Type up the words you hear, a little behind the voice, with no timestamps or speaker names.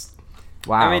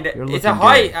Wow. I mean, you're it's looking a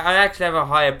high. good. I actually have a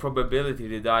higher probability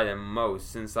to die than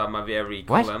most, since I'm a very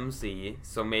What? clumsy.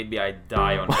 So maybe I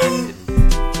die on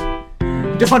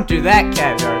accident. Don't do that,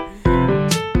 Caviar.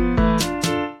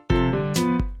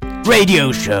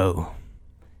 Radio show.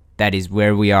 That is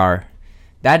where we are.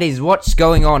 That is what's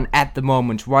going on at the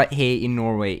moment right here in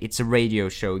Norway. It's a radio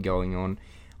show going on.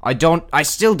 I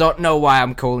still don't know why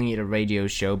I'm calling it a radio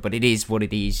show, but it is what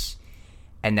it is.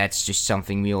 And that's just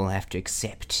something we all have to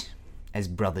accept as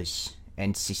brothers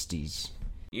and sisters.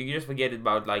 You just forget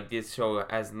about like this show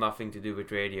has nothing to do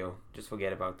with radio. Just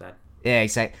forget about that. Yeah,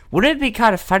 exactly. Wouldn't it be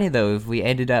kind of funny though if we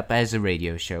ended up as a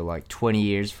radio show like 20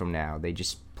 years from now? They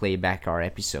just play back our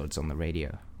episodes on the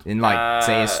radio. In like,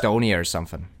 say, Estonia or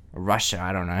something. Or Russia,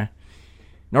 I don't know.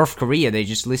 North Korea, they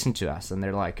just listen to us and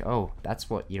they're like, oh, that's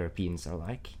what Europeans are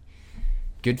like.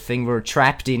 Good thing we're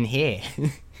trapped in here.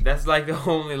 That's like the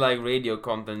only like radio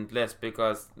content left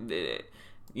because,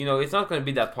 it's not going to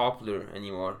be that popular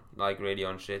anymore, like radio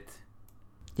and shit.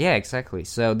 Yeah, exactly.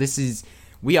 So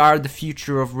we are the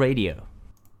future of radio.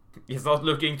 It's not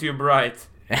looking too bright.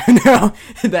 No,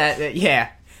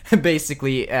 yeah.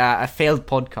 Basically, a failed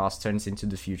podcast turns into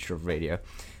the future of radio.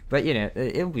 But,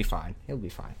 it'll be fine. It'll be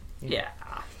fine.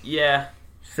 Yeah.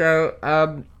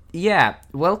 So,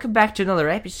 welcome back to another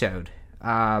episode.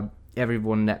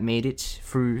 Everyone that made it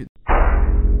through.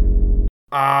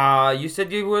 You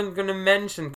said you weren't gonna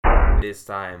mention this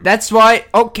time. That's why,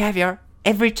 Caviar,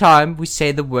 every time we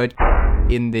say the word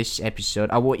in this episode,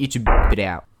 I want you to beep it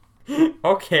out.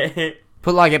 Okay.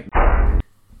 Put like a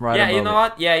right Yeah, above you know it.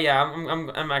 what? Yeah,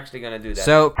 I'm actually gonna do that.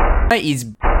 So, is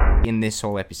in this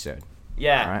whole episode.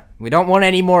 Yeah. Alright? We don't want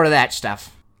any more of that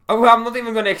stuff. Oh, I'm not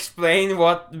even gonna explain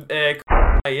what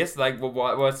is, like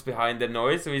what's behind the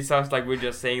noise, so it sounds like we're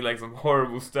just saying like some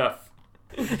horrible stuff.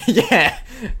 Yeah.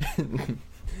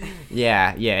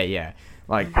 Yeah.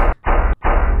 Like,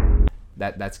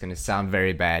 that's gonna sound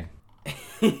very bad.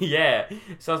 Yeah,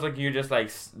 sounds like you're just like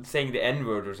saying the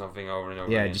N-word or something over and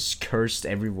over Yeah, again. just cursed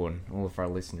everyone, all of our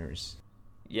listeners.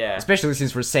 Yeah. Especially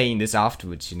since we're saying this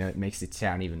afterwards, it makes it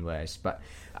sound even worse. But,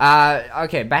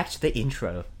 okay, back to the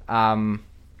intro. Welcome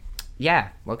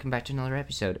back to another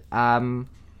episode.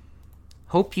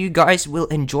 Hope you guys will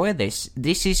enjoy this.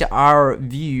 This is our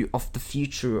view of the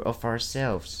future of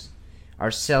ourselves.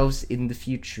 Ourselves in the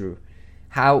future.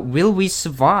 How will we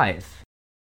survive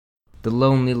the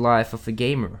lonely life of a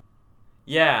gamer?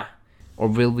 Yeah. Or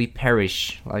will we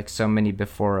perish like so many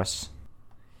before us?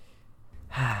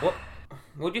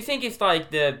 What do you think is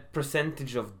like the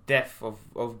percentage of death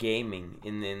of gaming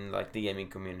in like the gaming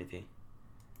community?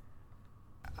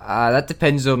 That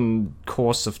depends on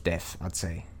cause of death, I'd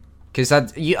say. Because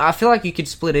I feel like you could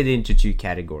split it into two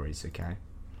categories, okay?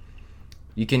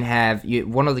 You can have...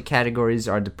 one of the categories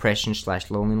are depression /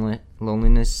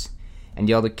 loneliness. And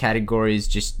the other category is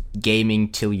just gaming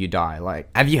till you die. Like,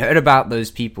 have you heard about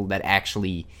those people that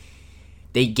actually...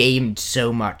 They gamed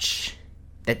so much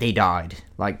that they died.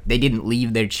 Like, they didn't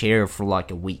leave their chair for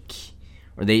like a week.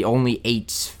 Or they only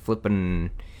ate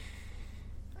flippin'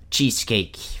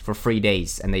 cheesecake for 3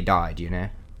 days and they died,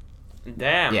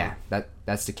 Damn. Yeah,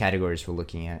 that's the categories we're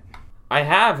looking at. I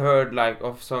have heard like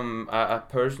of some a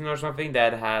person or something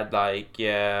that had like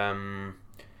it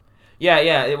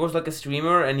was like a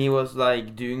streamer and he was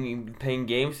like playing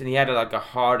games and he had like a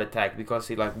heart attack because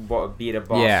he like beat a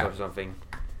boss or something.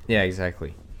 Yeah,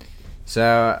 exactly.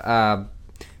 So,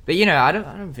 but I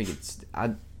don't think it's.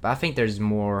 I think there's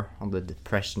more on the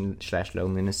depression /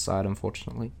 loneliness side,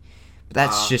 unfortunately. But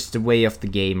that's just the way of the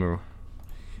gamer.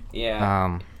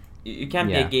 Yeah. You can't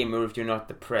be a gamer if you're not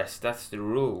depressed. That's the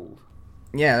rule.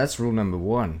 Yeah, that's rule number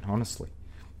 1, honestly.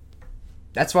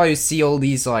 That's why you see all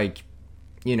these, like,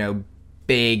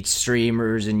 big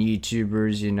streamers and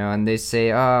YouTubers, and they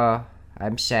say,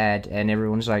 I'm sad. And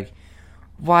everyone's like,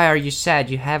 why are you sad?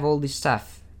 You have all this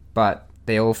stuff. But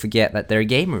they all forget that they're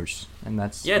gamers. And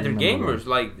that's... Yeah, they're gamers.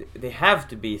 Like, they have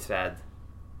to be sad.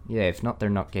 Yeah, if not, they're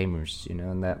not gamers,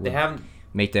 and that would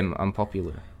make them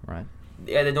unpopular, right?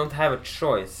 Yeah, they don't have a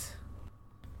choice.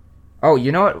 Oh,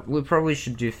 you know what? We probably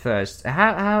should do first.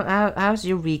 How's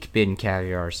your week been,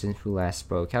 Caviar? Since we last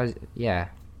spoke,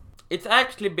 It's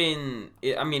actually been.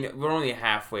 I mean, we're only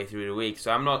halfway through the week,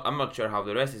 so I'm not sure how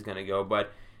the rest is gonna go.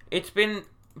 But it's been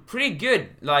pretty good.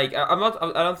 Like, I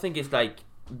don't think it's like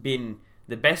been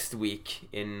the best week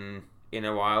in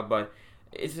a while, but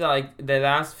it's like the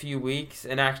last few weeks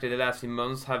and actually the last few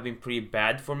months have been pretty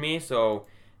bad for me. So.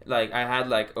 Like, I had,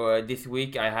 like, this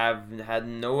week I have had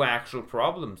no actual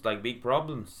problems, like, big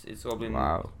problems. It's all been...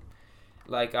 Wow.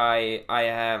 Like, I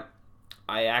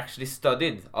actually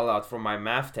studied a lot for my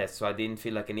math test, so I didn't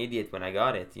feel like an idiot when I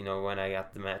got it, when I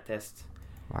got the math test.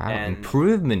 Wow, And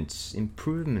improvements,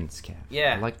 Kev.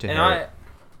 yeah, I like to and hear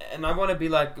I want to be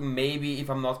like, maybe if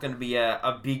I'm not gonna be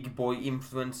a big boy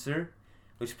influencer,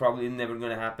 which probably never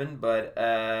gonna happen, but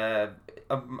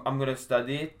I'm gonna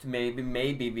study it to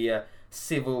maybe be a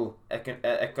civil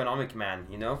economic man,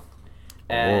 you know,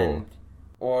 and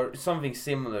or something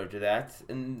similar to that,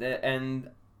 and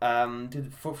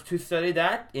to study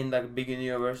that in like a big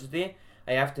university,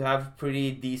 I have to have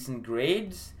pretty decent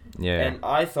grades. Yeah. And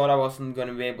I thought I wasn't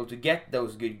gonna be able to get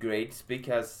those good grades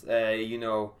because you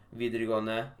know,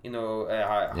 videregående, you know,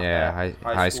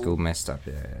 high school messed up.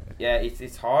 Yeah,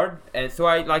 it's hard, and so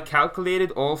I like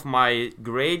calculated all of my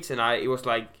grades, and it was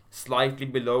like slightly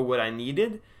below what I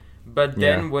needed. But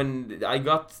then when I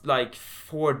got like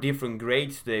 4 different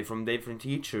grades today from different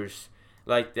teachers,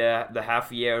 like the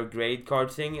half year grade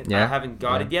card thing, I haven't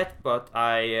got it yet, but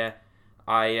I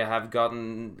have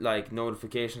gotten like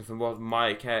notifications on what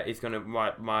my character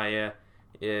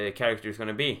is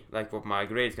gonna be, like what my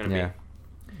grade is gonna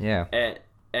be. Yeah.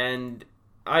 And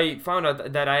I found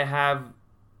out that I have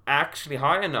actually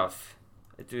high enough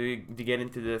to get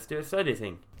into the study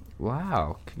thing.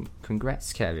 Wow!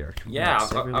 Congrats, Caviar. Yeah,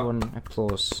 everyone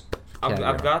applause.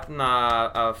 I've gotten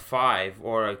a 5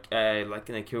 or like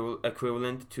an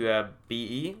equivalent to a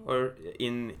BE or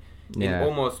in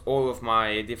almost all of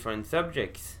my different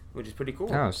subjects, which is pretty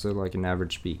cool. Oh, so like an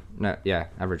average B. No, yeah,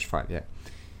 average 5. Yeah,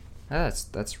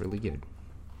 that's really good.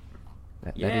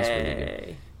 That is really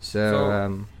good.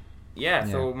 So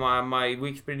so my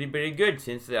week's pretty good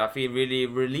since I feel really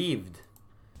relieved.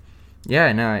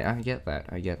 Yeah, no, I get that.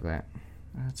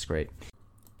 That's great.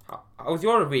 How's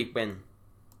your week been?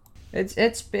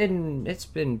 It's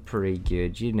been pretty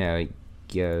good. You know, it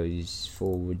goes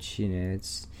forward. You know,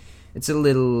 it's a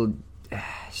little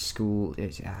school.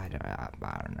 I don't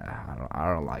know.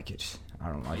 I don't like it.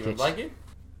 You don't like it?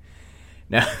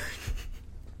 No.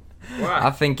 Why? I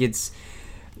think it's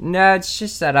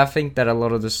just that I think that a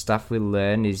lot of the stuff we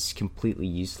learn is completely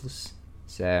useless.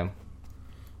 So,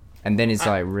 and then it's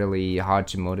like really hard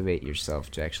to motivate yourself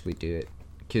to actually do it.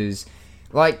 Because,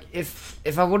 like, if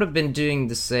I would have been taking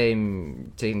the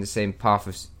same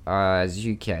path as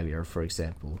you, Caviar, for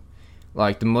example,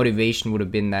 like the motivation would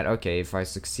have been that, okay, if I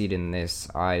succeed in this,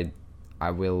 I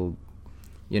will,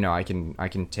 you know, I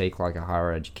can take like a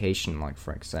higher education, like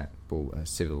for example,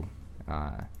 civil,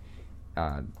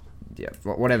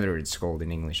 whatever it's called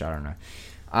in English, I don't know.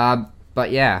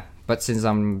 But since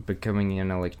I'm becoming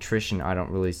an electrician, I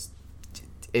don't really.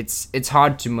 It's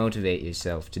hard to motivate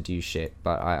yourself to do shit,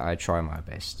 but I try my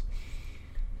best.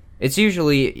 It's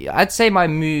usually, I'd say my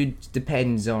mood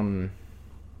depends on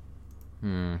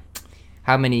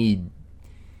how many.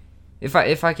 If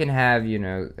I can have, you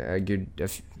know,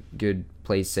 good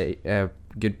play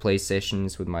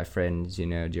sessions with my friends, you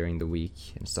know, during the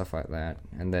week and stuff like that,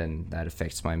 and then that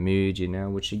affects my mood, you know,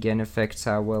 which again affects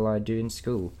how well I do in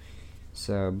school.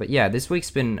 So, but yeah, this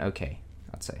week's been okay,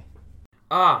 I'd say.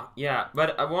 Yeah,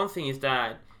 but one thing is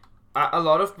that a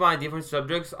lot of my different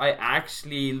subjects I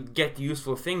actually get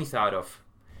useful things out of.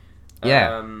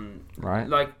 Yeah. Right.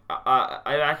 Like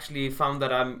I actually found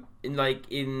that when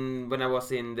I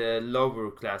was in the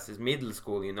lower classes, middle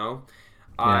school, you know,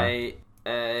 I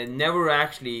never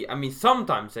actually. I mean,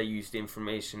 sometimes I used the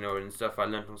information and stuff I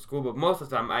learned from school, but most of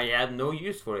the time I had no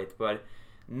use for it. But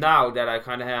now that I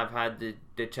kind of have had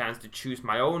the chance to choose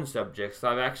my own subjects,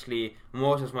 I've actually,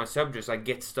 most of my subjects I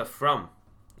get stuff from.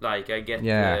 Like I get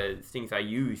things I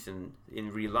use in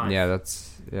real life. Yeah,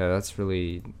 that's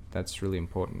really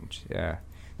important. Yeah,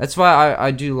 that's why I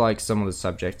do like some of the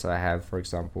subjects I have. For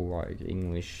example, like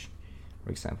English, for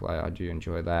example, I do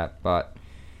enjoy that. But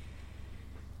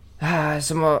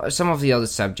some of the other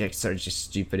subjects are just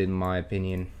stupid in my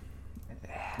opinion.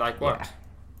 Like what?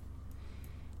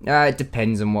 It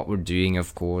depends on what we're doing,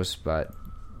 of course, but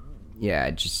yeah,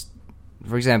 just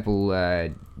for example,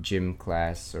 gym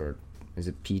class, or is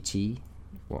it PT?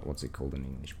 What's it called in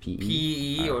English?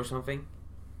 PE or something?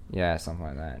 Yeah, something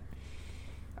like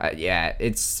that. Yeah,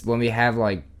 it's when we have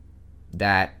like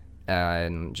that,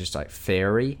 just like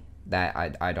theory that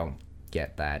I don't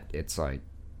get that. It's like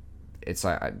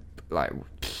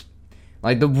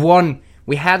the one.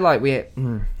 We had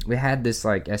this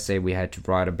like essay we had to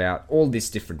write about all this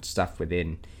different stuff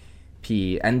within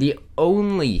PE, and the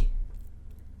only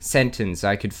sentence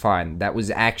I could find that was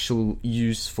actual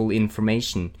useful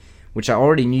information, which I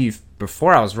already knew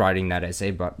before I was writing that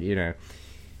essay, but you know,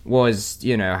 was,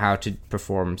 you know, how to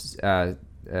perform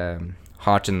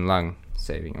heart and lung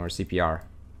saving, or CPR,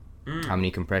 how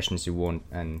many compressions you want,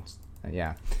 and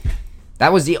yeah,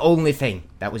 that was the only thing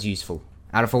that was useful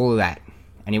out of all of that.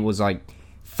 And it was like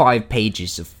 5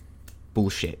 pages of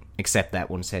bullshit except that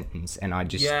one sentence, and I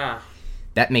just Yeah.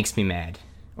 that makes me mad,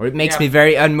 or it makes Yeah. me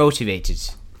very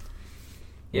unmotivated.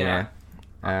 You Yeah. know?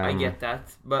 I get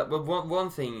that, but one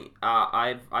thing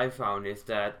I found is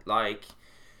that like,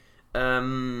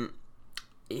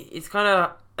 it's kind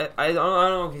of I don't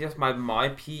know if it's just my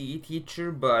PE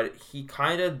teacher, but he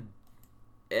kind of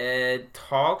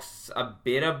talks a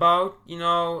bit about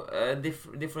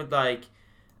different like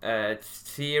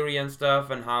theory and stuff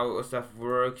and how stuff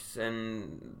works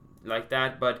and like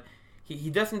that, but he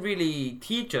doesn't really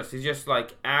teach us. He just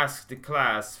like asks the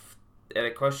class a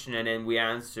question and then we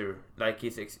answer like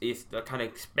he's kind of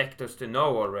expect us to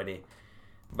know already.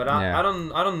 But I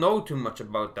don't know too much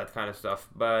about that kind of stuff,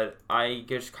 but I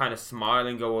just kind of smile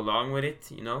and go along with it,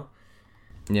 you know.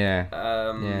 Yeah.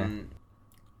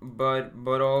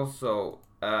 But also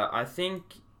I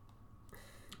think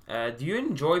do you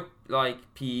enjoy like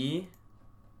PE?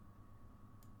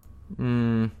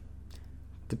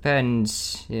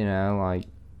 Depends, like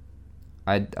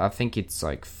I think it's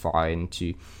like fine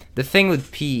to. The thing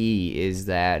with PE is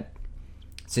that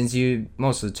since you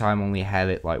most of the time only have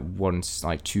it like once,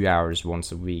 like 2 hours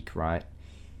once a week, right?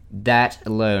 That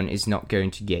alone is not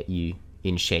going to get you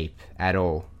in shape at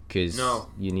all, because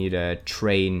you need to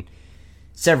train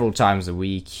several times a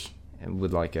week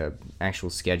with like a actual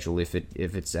schedule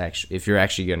if you're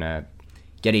actually gonna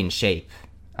get in shape.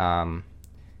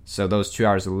 So those 2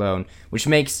 hours alone, which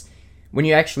makes when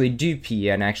you actually do PE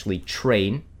and actually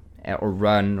train or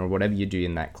run or whatever you do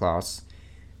in that class,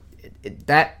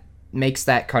 that makes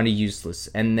that kind of useless.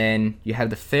 And then you have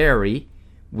the theory,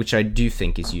 which I do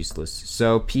think is useless.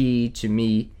 So PE to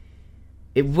me,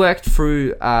 it worked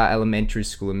through elementary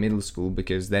school and middle school,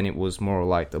 because then it was more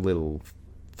like the little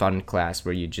fun class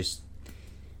where you just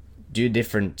do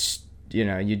different,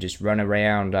 you just run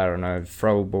around, I don't know,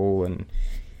 throw a ball and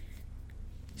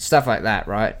stuff like that,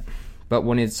 right? But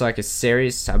when it's like a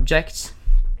serious subject,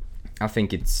 I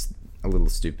think it's a little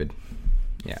stupid.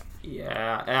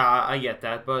 Yeah, I get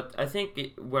that, but I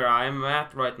think where I'm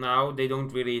at right now, they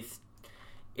don't really.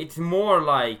 It's more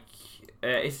like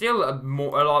it's still a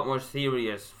lot more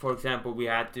serious. For example, we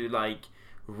had to like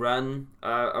run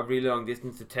a really long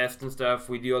distance to test and stuff.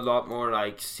 We do a lot more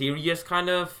like serious kind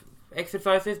of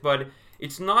exercises, but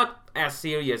it's not as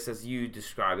serious as you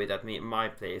describe it at my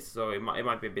place. So it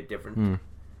might be a bit different.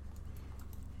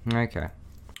 Okay.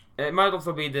 It might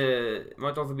also be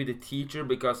the teacher,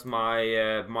 because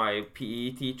my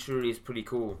PE teacher is pretty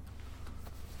cool.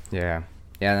 Yeah,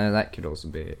 no, that could also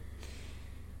be it.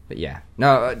 But yeah,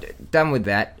 no, done with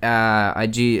that. I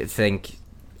do think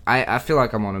I feel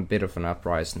like I'm on a bit of an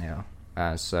uprise now.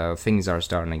 So things are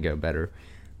starting to go better.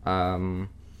 I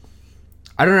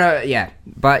don't know,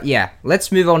 but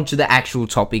let's move on to the actual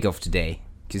topic of today,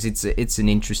 because it's an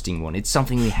interesting one. It's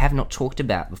something we have not talked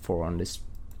about before on this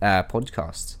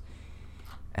podcast.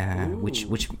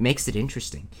 Which makes it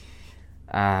interesting.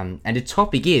 And the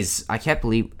topic is, I can't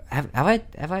believe, have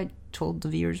I told the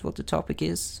viewers what the topic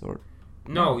is? Or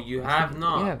no, you have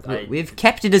not. Yeah, we've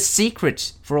kept it a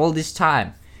secret for all this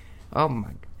time. Oh my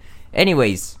god.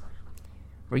 Anyways,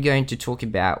 we're going to talk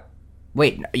about.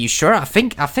 Wait, are you sure? I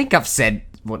think I've said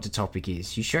what the topic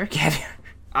is. You sure, Kevin?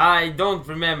 I don't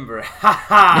remember.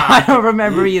 I don't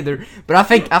remember either, but I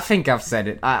think I've said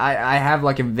it. I have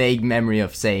like a vague memory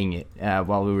of saying it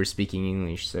while we were speaking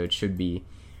English, so it should be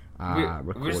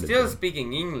recorded. We're still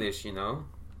speaking English, you know.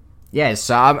 Yeah,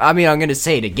 so I'm gonna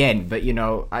say it again, but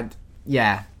we're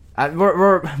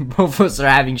both of us are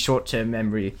having short-term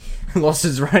memory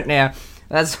losses right now.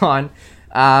 That's fine.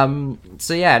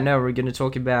 We're gonna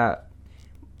talk about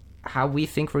how we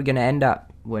think we're gonna end up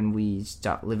when we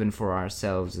start living for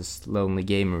ourselves as lonely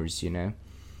gamers,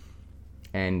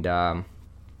 and how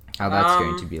that's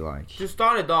going to be like. To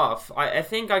start it off, I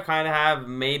think I kind of have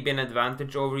maybe an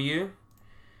advantage over you.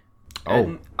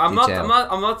 Oh, I'm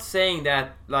not saying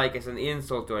that like as an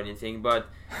insult or anything, but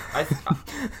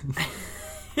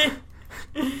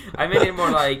I made it more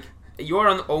like you're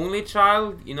an only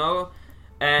child,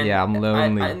 and yeah, I'm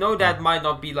lonely. I know that might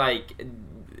not be like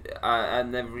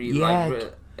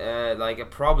like a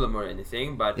problem or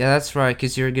anything, but yeah, that's right,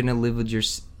 because you're gonna live with your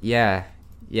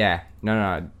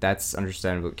no, that's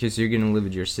understandable, because you're gonna live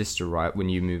with your sister, right, when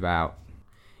you move out.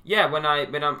 Yeah, when I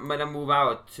move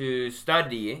out to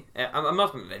study, I'm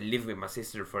not gonna live with my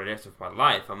sister for the rest of my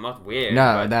life. I'm not weird.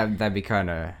 No, that'd be kind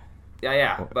of.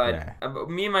 But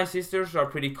me and my sisters are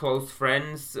pretty close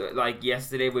friends. Like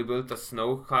yesterday, we built a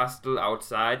snow castle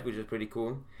outside, which is pretty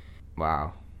cool.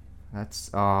 Wow,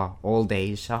 that's all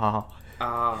days.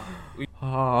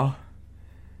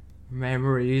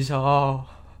 Memories. I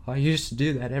used to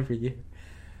do that every year.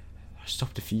 I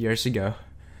stopped a few years ago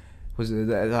Was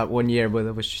that one year where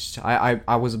there was just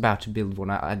I was about to build one.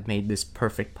 I'd made this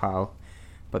perfect pile,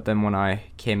 but then when I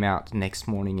came out the next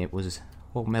morning, it was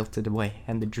all melted away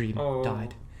and the dream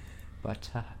died. But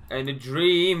and the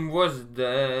dream was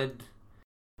dead.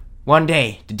 One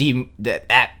day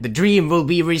the dream will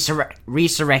be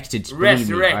resurrected.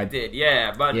 Resurrected,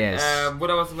 yeah. But yes. what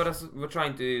I was we're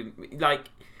trying to like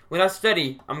when I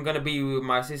study, I'm gonna be with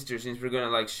my sister since we're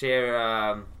gonna like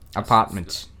share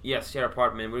apartment. Yes, share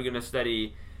apartment. We're gonna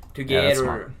study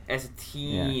together as a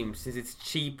team since it's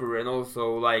cheaper and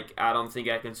also like I don't think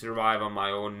I can survive on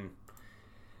my own.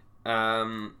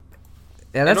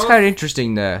 Yeah, that's kind of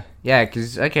interesting though. Yeah,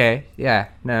 cause I'll come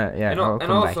back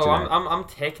to that. I'm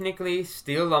technically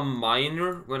still a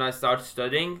minor when I start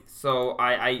studying, so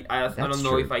I don't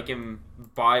know if I can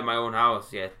buy my own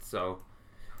house yet. So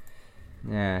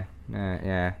yeah.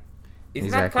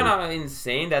 Isn't that kind of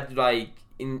insane that like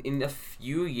in a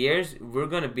few years we're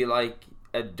gonna be like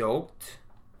adult?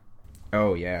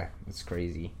 Oh yeah, that's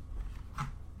crazy.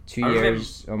 2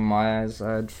 years on my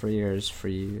side, 3 years for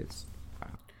you.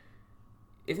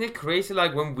 Isn't it crazy?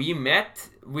 Like when we met,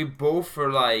 we both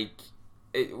were like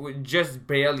just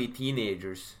barely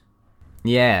teenagers.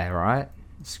 Yeah, right.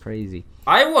 It's crazy.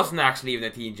 I wasn't actually even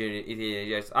a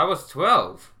teenager. I was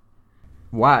 12.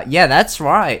 Wow. Yeah, that's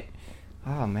right.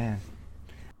 Oh man.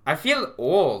 I feel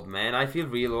old, man. I feel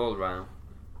real old right now.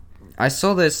 I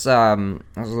saw this. I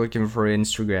was looking for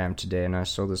Instagram today, and I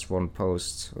saw this one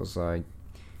post. It was like,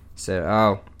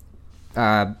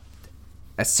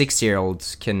 a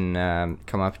 6-year-old can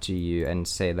come up to you and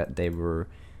say that they were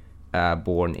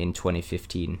born in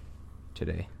 2015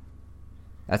 today.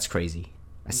 That's crazy.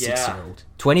 A 6-year-old.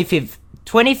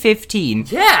 2015.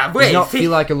 Yeah, wait. Does not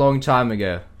feel like a long time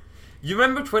ago. You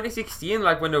remember 2016,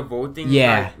 like when the voting?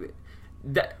 Yeah.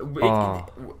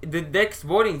 The next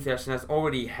voting session has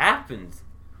already happened.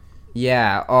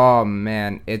 Yeah. Oh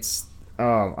man, it's.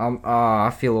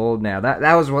 I feel old now.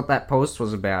 That was what that post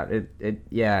was about.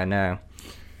 Yeah, I know.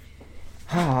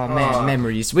 Oh man,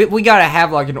 memories. We gotta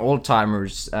have like an old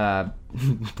timers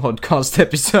podcast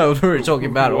episode where we're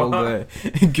talking about all the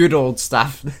good old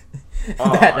stuff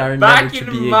that I remember back to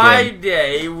in be my again.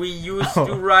 day, we used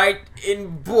to write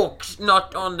in books,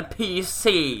 not on the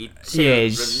PC.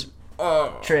 Yes.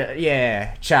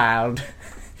 Yeah, child.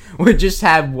 We just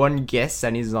have one guest,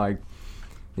 and he's like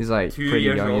 2 pretty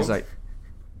years young. old? He's like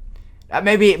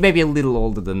maybe a little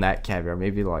older than that, Caviar.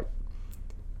 Maybe like.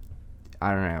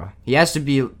 I don't know. He has to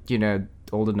be,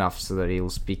 old enough so that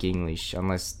he'll speak English.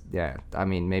 Unless,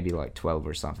 maybe like 12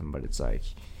 or something. But it's like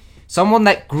someone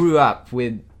that grew up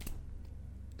with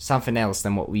something else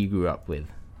than what we grew up with.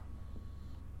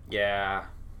 Yeah.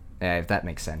 If that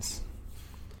makes sense.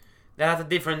 That has a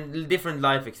different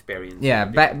life experience. Yeah.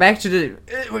 Back to the.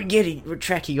 We're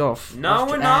tracking off. No,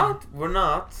 we're not. We're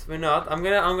not. I'm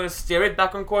gonna steer it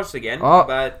back on course again. Oh.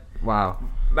 But Wow.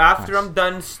 after Nice. I'm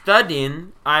done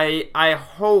studying, I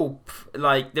hope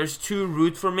like there's two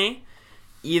routes for me.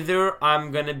 Either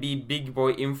I'm gonna be big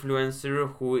boy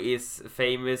influencer who is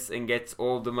famous and gets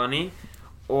all the money,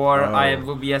 or I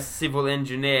will be a civil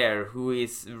engineer who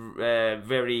is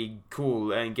very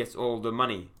cool and gets all the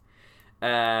money.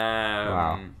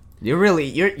 Wow.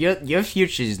 Your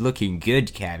future is looking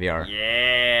good, Caviar.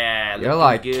 Yeah, You're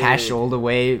like good. cash all the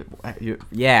way.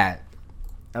 Yeah.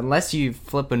 Unless you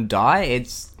flip and die,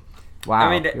 it's wow. I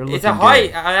mean, you're it's looking a high.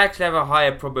 good. I actually have a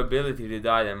higher probability to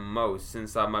die than most,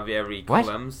 since I'm a very What?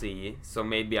 clumsy. So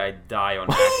maybe I die on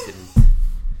accident.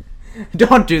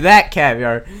 Don't do that,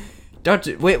 Caviar.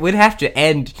 We'd have to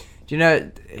end. You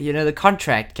know the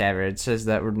contract, Caviar. It says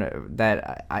that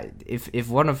if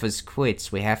one of us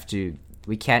quits, we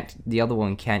can't. The other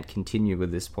one can't continue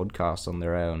with this podcast on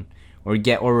their own, or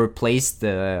replace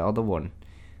the other one.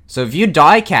 So if you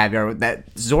die, Caviar, that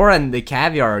Zora and the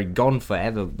Caviar are gone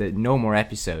forever. No more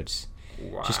episodes.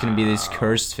 Wow. Just gonna be this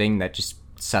cursed thing that just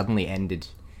suddenly ended.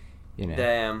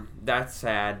 Damn, that's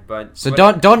sad. But So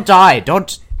don't die.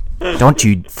 Don't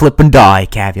you flip and die,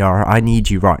 Caviar. I need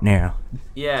you right now.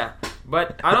 Yeah,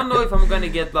 but I don't know if I'm gonna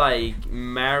get like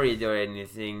married or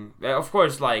anything. Of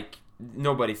course, like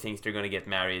nobody thinks they're gonna get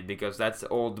married because that's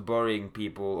old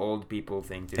people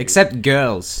thing to do. Except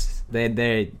girls.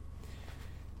 They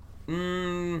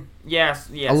Yes.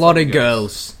 a lot of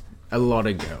girls. A lot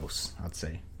of girls, I'd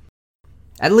say.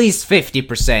 At least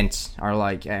 50% are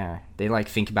like, they like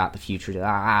think about the future.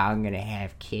 I'm gonna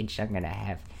have kids. I'm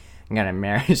gonna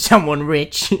marry someone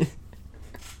rich.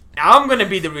 I'm gonna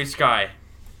be the rich guy.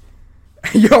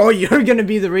 You're gonna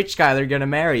be the rich guy they're gonna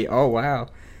marry. Oh wow.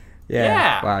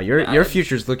 Yeah. Wow, your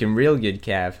future's looking real good,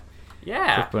 Cav.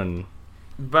 Yeah. Flippin'.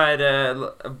 But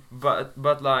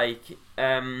like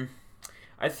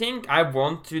I think I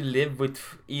want to live with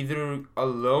either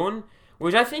alone,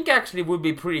 which I think actually would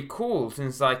be pretty cool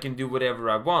since I can do whatever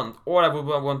I want, or I would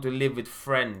want to live with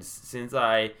friends since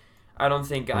I don't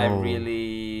think I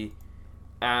really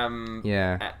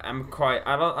Yeah. I'm quite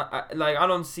I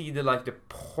don't see the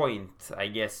point, I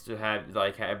guess, to have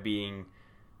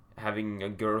having a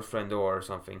girlfriend or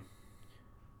something.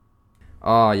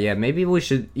 Oh yeah, maybe we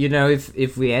should.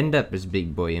 If we end up as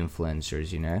big boy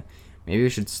influencers, maybe we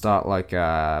should start like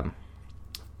a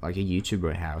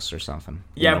YouTuber house or something.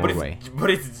 Yeah, in Norway. but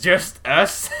it's just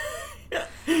us.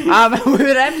 We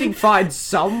would have to find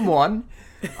someone.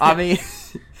 I mean,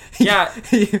 yeah.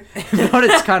 If not,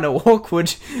 it's kind of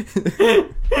awkward.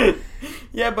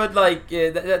 Yeah, but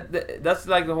that's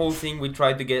like the whole thing. We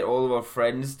tried to get all of our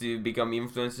friends to become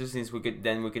influencers, since we could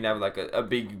have like a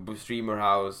big streamer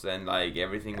house and like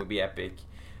everything would be epic.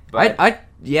 But I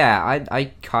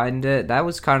kind of, that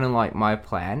was kind of like my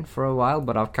plan for a while,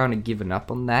 but I've kind of given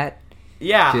up on that.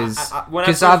 Yeah, when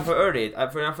I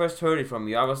first heard it from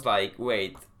you, I was like,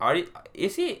 wait,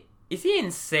 is he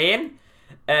insane?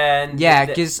 And yeah,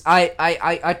 because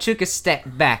I took a step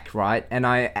back, right, and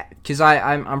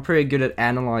I'm pretty good at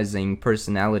analyzing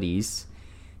personalities,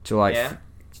 I'm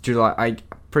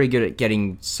pretty good at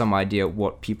getting some idea of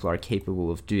what people are capable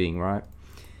of doing, right?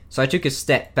 So I took a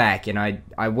step back and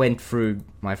I went through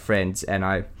my friends and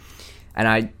I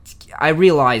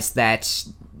realized that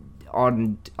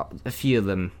on a few of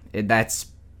them, that's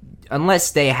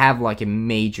unless they have like a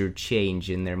major change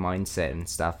in their mindset and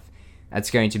stuff, that's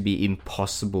going to be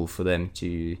impossible for them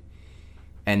to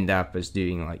end up as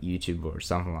doing like YouTube or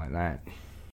something like that.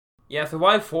 Yeah, so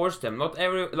why force them? Not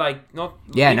no.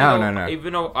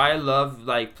 Even though I love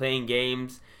like playing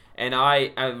games, and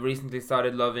I recently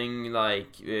started loving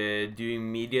like doing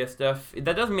media stuff.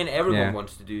 That doesn't mean everyone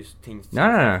wants to do things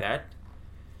like that.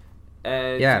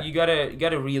 So you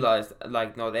gotta realize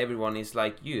like not everyone is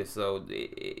like you. So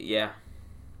yeah.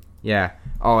 Yeah.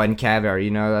 Oh, and Caviar,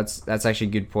 that's actually a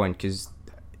good point, because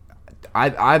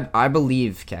I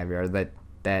believe, Caviar,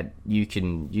 that you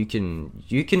can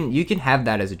have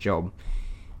that as a job.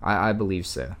 I believe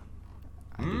so.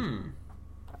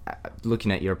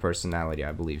 Looking at your personality,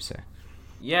 I believe so.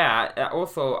 Yeah.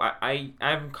 Also,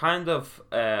 I'm kind of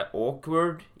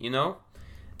awkward,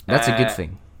 That's a good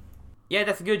thing. Yeah,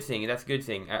 that's a good thing.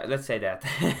 Let's say that.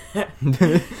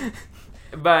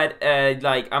 But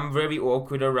I'm very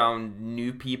awkward around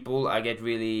new people. I get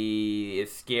really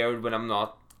scared when I'm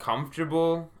not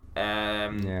comfortable.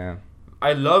 Yeah.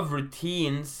 I love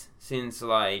routines, since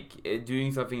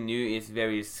doing something new is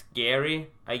very scary,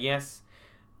 I guess,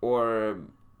 or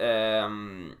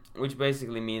which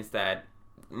basically means that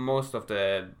most of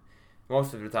the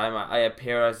time I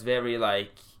appear as very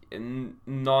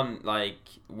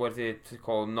what's it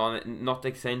called, not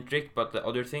eccentric, but the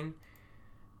other thing.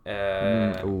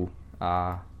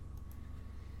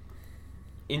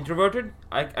 Introverted.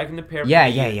 I can appear.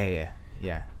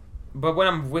 Yeah. But when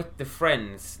I'm with the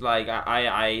friends, I'm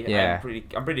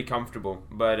pretty comfortable.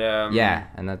 But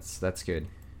and that's good.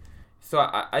 So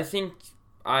I think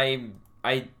I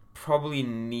probably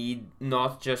need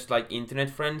not just internet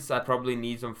friends. I probably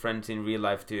need some friends in real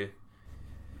life too.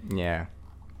 Yeah.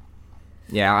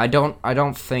 Yeah, I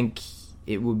don't think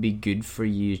it would be good for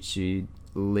you to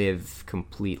live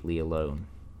completely alone.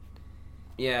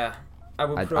 Yeah,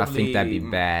 I think that'd be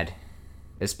bad,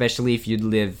 especially if you'd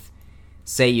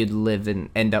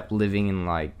end up living in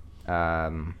I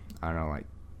don't know,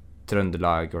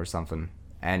 Trøndelag or something,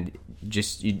 and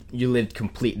just you lived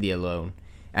completely alone,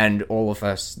 and all of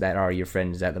us that are your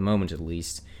friends at the moment, at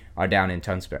least, are down in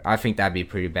Tønsberg. I think that'd be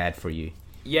pretty bad for you.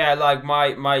 Yeah,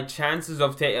 my chances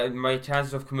of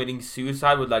committing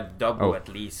suicide would double at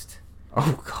least.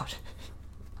 Oh God.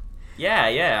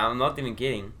 Yeah, I'm not even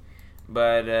kidding.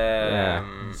 But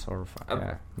it's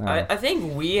horrifying. I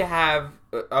think we have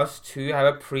us two have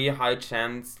a pretty high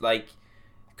chance,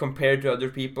 compared to other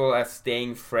people, as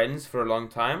staying friends for a long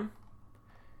time.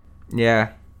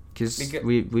 Yeah, because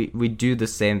we do the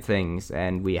same things,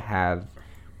 and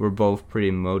we're both pretty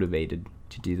motivated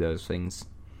to do those things.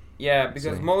 Yeah,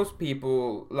 because most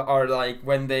people are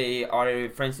when they are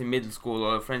friends in middle school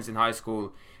or friends in high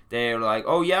school, they're like,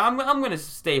 oh yeah, I'm gonna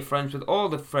stay friends with all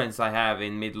the friends I have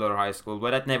in middle or high school,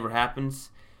 but that never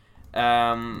happens.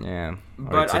 But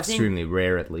it's extremely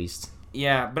rare, at least.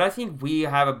 Yeah, but I think we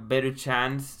have a better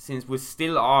chance, since we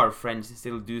still are friends and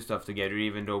still do stuff together,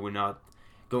 even though we're not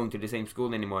going to the same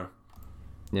school anymore.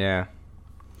 Yeah.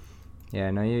 Yeah,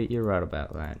 no, you're right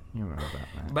about that.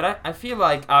 But I feel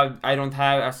like I don't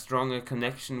have as strong a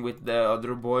connection with the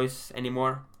other boys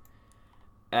anymore.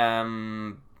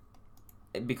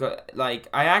 because like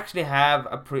I actually have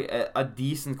a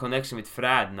decent connection with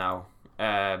Frad now,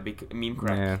 meme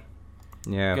crack. Yeah.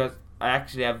 Yeah. Because I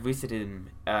actually have visited him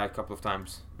a couple of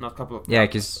times, not a couple of. Yeah,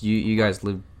 because you guys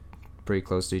live pretty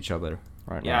close to each other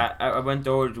right Yeah, I went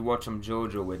over to watch some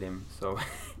JoJo with him, so.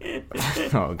 now.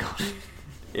 Oh god.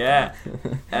 Yeah.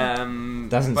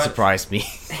 Doesn't surprise me.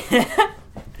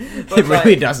 But It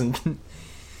really doesn't.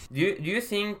 Do you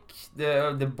think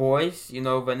the boys, you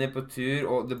know, Venepotur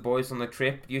or the boys on the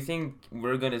trip, do you think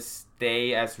we're gonna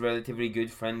stay as relatively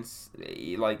good friends,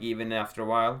 like even after a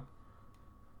while?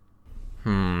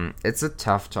 It's a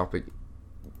tough topic.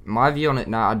 My view on it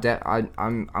now,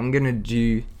 I'm gonna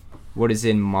do what is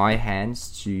in my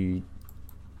hands to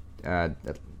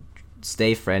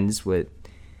stay friends with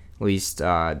at least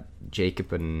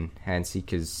Jacob and Hansi,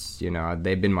 because you know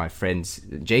they've been my friends.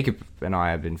 Jacob and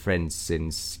I have been friends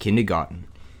since kindergarten.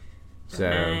 So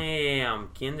Damn,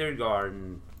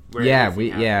 kindergarten. Where yeah, does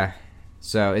it happen?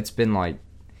 So it's been like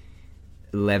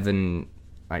 11,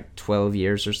 like 12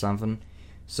 years or something.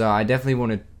 So I definitely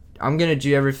want to. I'm gonna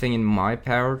do everything in my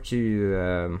power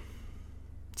to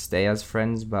stay as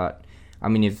friends. But I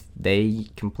mean, if they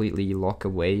completely lock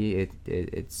away,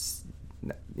 it's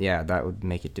yeah, that would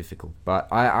make it difficult. But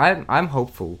I'm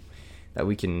hopeful that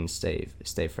we can stay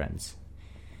friends.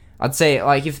 I'd say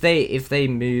like if they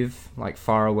move like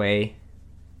far away,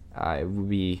 it would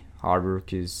be harder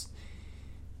because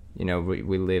you know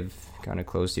we live kind of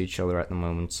close to each other at the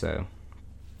moment. So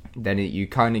then you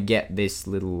kind of get this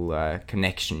little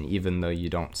connection, even though you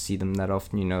don't see them that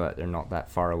often. You know that they're not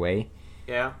that far away.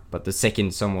 Yeah. But the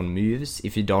second someone moves,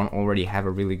 if you don't already have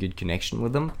a really good connection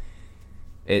with them,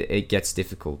 it gets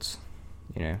difficult,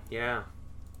 you know. Yeah.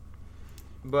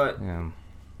 But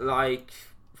like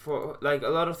for like a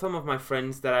lot of some of my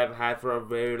friends that I've had for a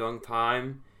very long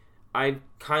time, I've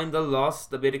kind of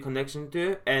lost a bit of connection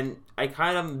to, and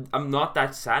I'm not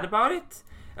that sad about it.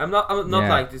 I'm not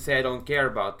like to say I don't care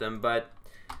about them, but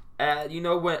you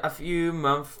know, when a few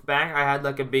months back I had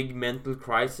like a big mental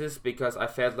crisis because I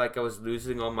felt like I was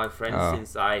losing all my friends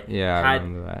since I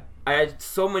remember that. I had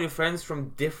so many friends from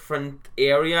different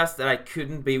areas that I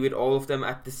couldn't be with all of them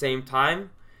at the same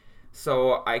time.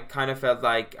 So I kind of felt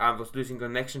like I was losing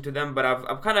connection to them, but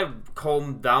I've kind of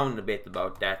calmed down a bit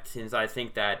about that, since I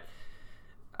think that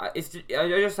I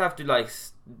just have to like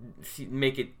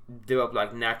make it develop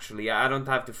like naturally. I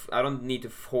don't need to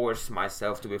force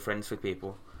myself to be friends with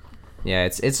people. Yeah,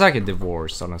 it's like a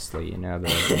divorce, honestly. You know, the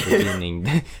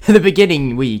beginning the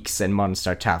beginning weeks and months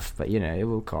are tough, but you know it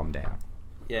will calm down.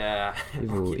 Yeah,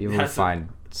 You will find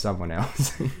someone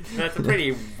else. That's a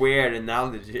pretty weird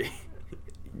analogy.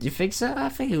 You think so? I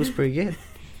think it was pretty good.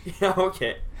 Yeah.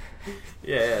 Okay.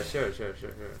 Yeah. Sure.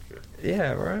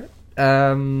 Yeah. Right.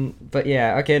 But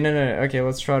yeah. Okay. No. Okay.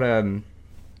 Let's try to.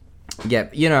 Yeah.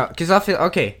 You know, because I feel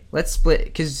okay. Let's split.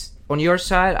 Because on your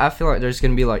side, I feel like there's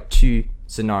gonna be like two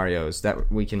scenarios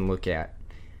that we can look at.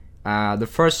 The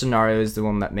first scenario is the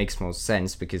one that makes most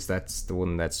sense because that's the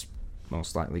one that's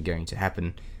most likely going to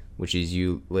happen, which is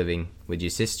you living with your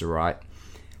sister, right?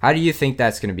 How do you think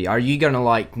that's gonna be? Are you gonna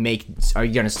are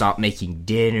you gonna start making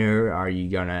dinner? Are you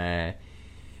gonna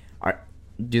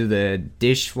do the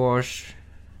dishwash?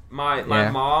 My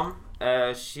mom,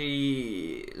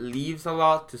 she leaves a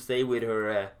lot to stay with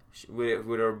her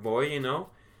with her boy, you know,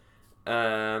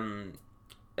 and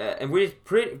which is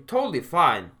totally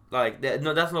fine. Like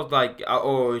no, that's not like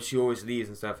oh she always leaves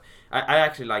and stuff. I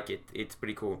actually like it. It's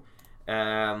pretty cool.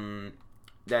 That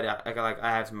I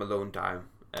have some alone time.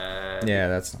 Yeah,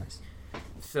 that's nice.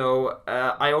 So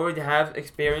I already have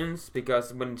experience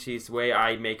because when she's away,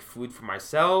 I make food for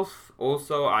myself.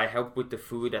 Also, I help with the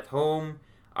food at home.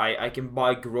 I can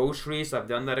buy groceries. I've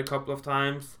done that a couple of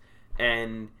times,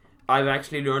 and I've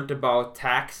actually learned about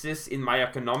taxes in my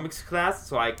economics class.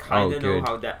 So I kind of know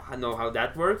how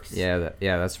that works. Yeah,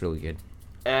 that's really good.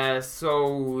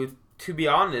 So to be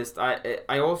honest,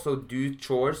 I also do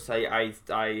chores. I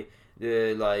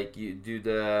like you do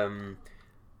the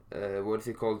what is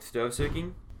it called,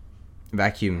 støvsuging?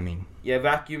 Vacuuming. Yeah,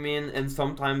 vacuuming, and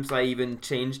sometimes I even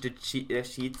change the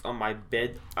sheets on my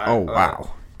bed.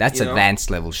 Wow, that's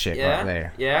advanced level shit right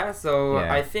there. Yeah, so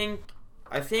I think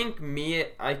I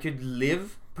could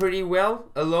live pretty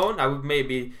well alone. I would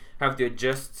maybe have to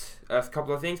adjust a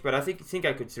couple of things, but I think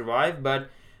I could survive. But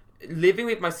living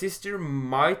with my sister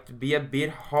might be a bit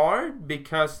hard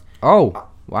because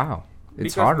wow,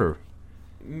 it's harder.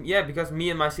 Yeah, because me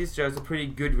and my sister has a pretty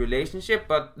good relationship,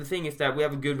 but the thing is that we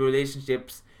have a good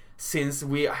relationships since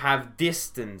we have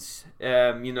distance.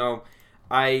 You know,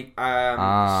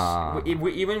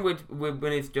 even with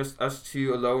when it's just us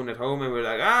two alone at home, and we're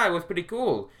like, it was pretty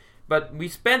cool. but we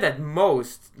spend at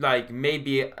most like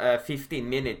maybe 15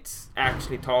 minutes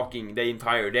actually talking the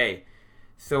entire day.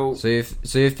 So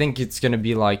you think it's gonna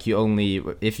be like you only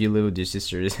if you live with your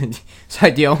sister, it's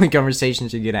like the only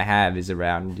conversations you're gonna have is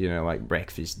around like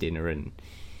breakfast, dinner, and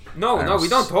no, we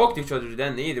don't talk to each other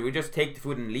then either. We just take the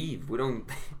food and leave. We don't.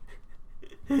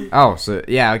 Oh, so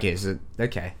yeah,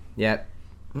 okay, yeah.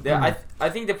 Yeah, I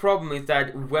think the problem is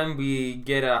that when we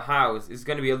get a house, it's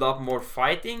gonna be a lot more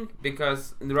fighting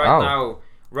because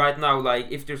right now, like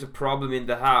if there's a problem in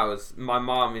the house, my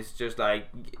mom is just like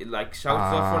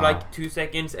shouts off for like 2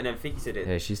 seconds and then fixes it.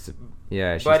 Yeah, she's the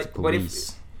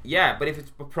police. But if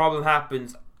a problem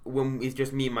happens when it's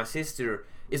just me and my sister,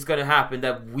 it's gonna happen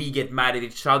that we get mad at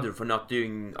each other for not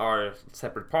doing our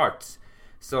separate parts.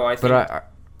 So I think. But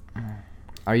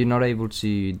are you not able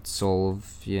to solve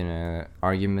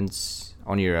arguments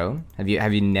on your own? Have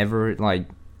you never like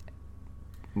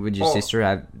with your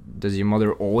sister? Does your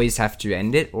mother always have to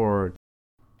end it or?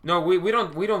 No, we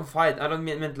don't fight. I don't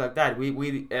mean like that.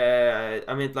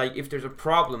 I mean like if there's a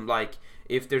problem, like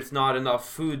if there's not enough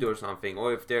food or something,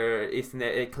 or if there isn't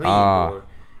a clean or.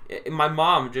 My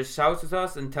mom just shouts at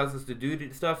us and tells us to do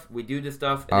the stuff. We do the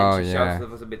stuff, and then she shouts at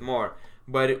us a bit more.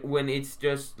 But when it's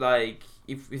just like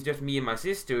if it's just me and my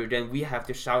sister, then we have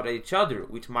to shout at each other,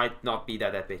 which might not be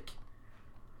that epic.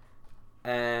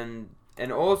 And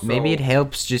also maybe it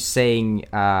helps just saying,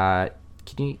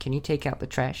 "Can you take out the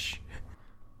trash?"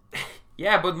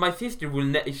 Yeah, but my sister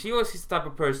will. She was this type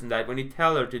of person that when you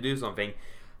tell her to do something,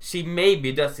 she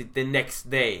maybe does it the next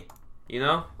day.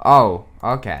 Oh,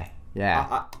 okay.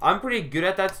 Yeah. I'm pretty good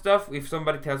at that stuff. If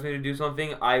somebody tells me to do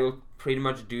something, I will pretty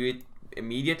much do it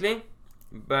immediately.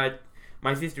 But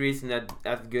my sister isn't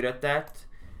as good at that.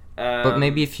 But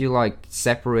maybe if you like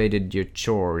separated your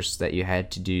chores that you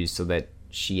had to do so that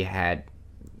she had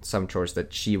some chores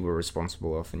that she were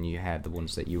responsible of and you had the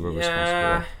ones that you were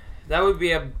responsible of. That would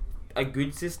be a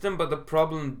good system, but the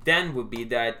problem then would be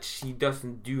that she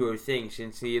doesn't do her thing.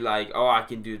 She'll see like, oh, I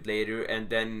can do it later, and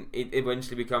then it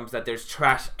eventually becomes that there's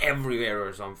trash everywhere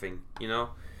or something,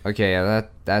 Okay, yeah,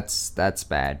 that's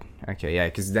bad. Okay, yeah,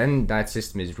 because then that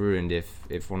system is ruined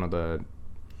if one of the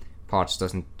parts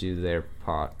doesn't do their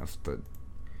part of the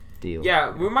deal. Yeah,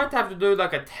 we might have to do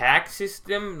like a tax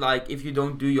system. Like if you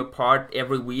don't do your part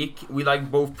every week, we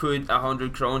like both put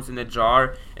 100 crowns in a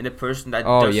jar, and the person that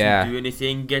doesn't do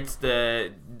anything gets they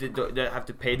have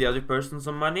to pay the other person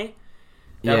some money.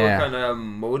 That would kind of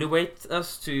motivate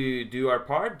us to do our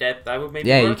part. That would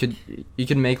maybe work. you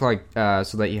could make like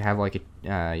so that you have like you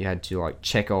had to like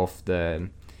check off the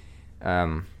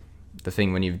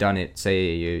thing when you've done it.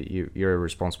 Say you're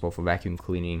responsible for vacuum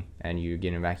cleaning and you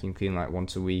get a vacuum clean like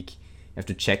once a week. You have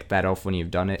to check that off when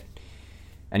you've done it.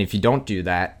 And if you don't do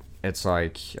that, it's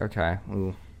like, okay,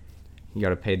 well, you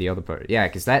gotta pay the other part. Yeah,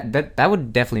 because that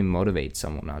would definitely motivate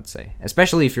someone, I'd say,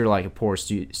 especially if you're like a poor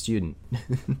student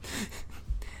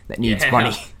that needs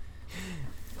money.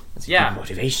 That's a good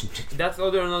motivation. That's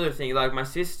another thing. Like my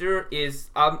sister is,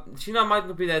 she might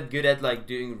not be that good at like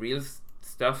doing real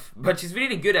stuff, but she's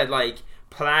really good at like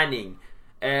planning,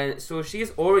 and so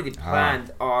she's already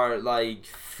planned our like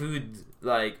food,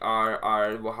 like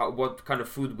our what kind of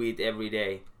food we eat every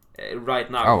day. Right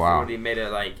now, she's already made a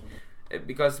like.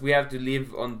 Because we have to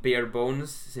live on bare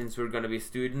bones since we're gonna be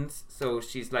students, so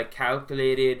she's like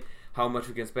calculated how much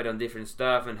we can spend on different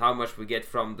stuff and how much we get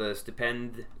from the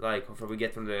stipend, like what we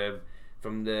get from the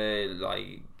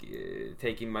like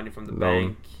taking money from the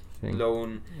bank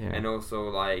loan, and also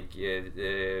like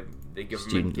the government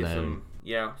student gives loan.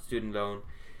 some student loan.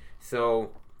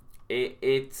 So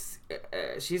it's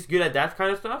she's good at that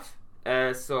kind of stuff.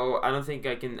 So I don't think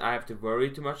I have to worry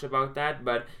too much about that,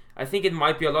 but I think it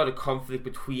might be a lot of conflict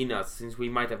between us since we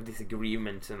might have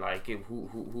disagreements and like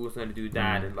who's going to do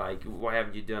that and like why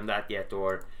haven't you done that yet,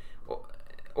 or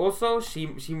also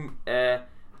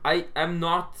I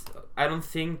don't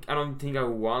think I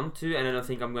want to, and I don't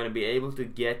think I'm going to be able to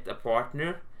get a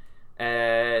partner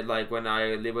like when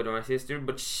I live with my sister,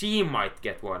 but she might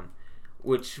get one,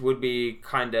 which would be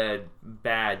kind of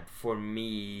bad for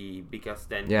me because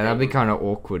then that'd be kind of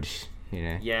awkward,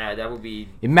 Yeah, that would be.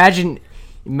 Imagine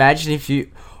if you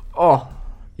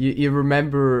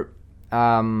remember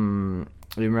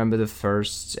the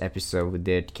first episode we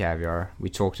did, Caviar. We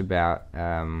talked about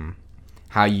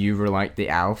how you were like the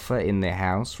alpha in the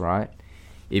house, right?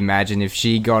 Imagine if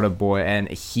she got a boy and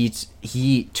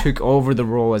he took over the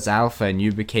role as alpha and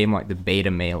you became like the beta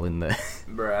male in the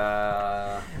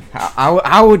Bruh.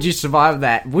 How would you survive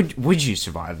that? Would you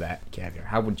survive that, Caviar?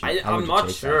 How would you? I'm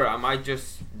not sure. I might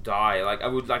just die. Like I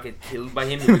would like get killed by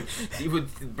him. He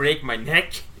would break my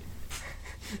neck.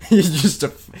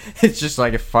 it's just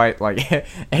like a fight, like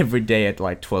every day at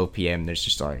like 12 p.m. There's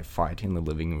just like a fight in the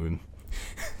living room.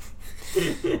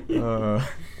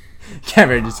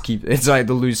 Caviar just it's like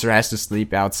the loser has to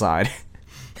sleep outside,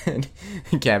 and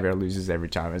Caviar loses every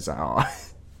time. It's like, oh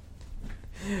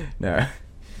no,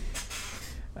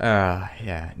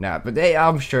 yeah, no, but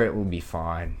I'm sure it will be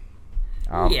fine.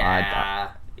 I'm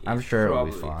sure it will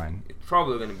be fine. It's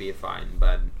probably gonna be fine,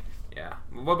 but yeah.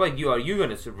 What about you? Are you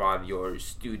gonna survive your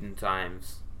student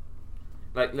times?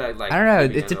 Like I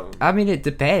don't know. I mean, it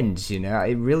depends. You know,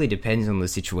 it really depends on the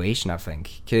situation. I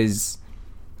think, because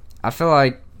I feel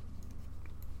like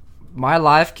my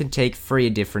life can take 3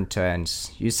 different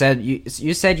turns. You said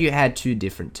you had 2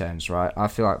 different turns, right? I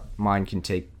feel like mine can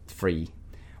take 3.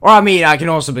 Or I mean, I can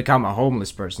also become a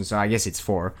homeless person, so I guess it's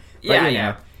 4. But,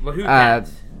 yeah. But who can't?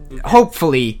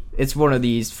 Hopefully, it's one of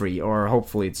these 3, or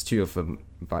hopefully it's 2 of them.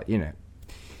 But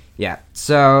yeah.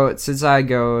 So since I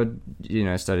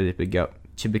started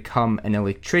to become an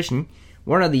electrician,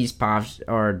 one of these paths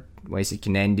or ways it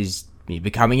can end is me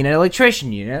becoming an electrician.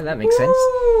 That makes sense.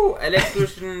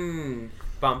 Electrician.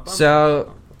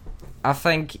 So I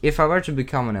think if I were to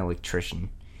become an electrician,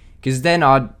 because then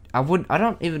I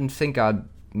don't even think I'd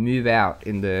move out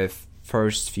in the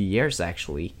first few years,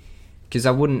 actually, because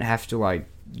I wouldn't have to like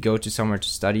go to somewhere to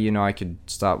study. I could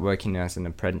start working as an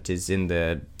apprentice in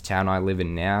the town I live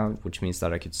in now, which means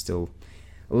that I could still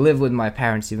live with my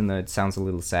parents, even though it sounds a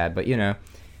little sad,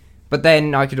 but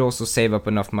then I could also save up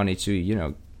enough money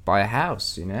to buy a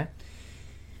house.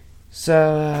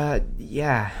 So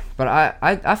yeah, but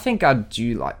I think I'd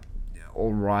do like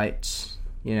all right,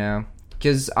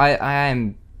 because I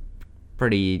am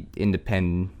pretty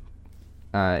independent.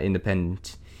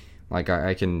 Like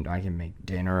I can make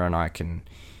dinner, and I can,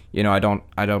 I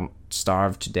don't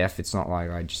starve to death. It's not like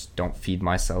I just don't feed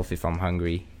myself if I'm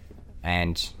hungry,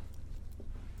 and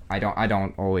I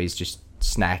don't always just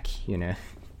snack,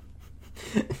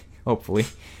 hopefully.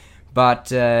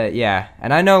 But yeah,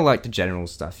 and I know like the general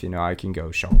stuff. I can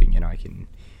go shopping, and I can,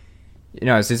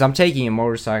 since I'm taking a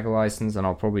motorcycle license, and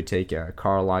I'll probably take a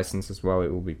car license as well,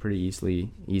 it will be pretty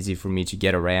easy for me to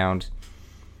get around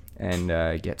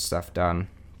and get stuff done.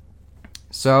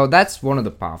 So that's one of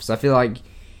the paths. I feel like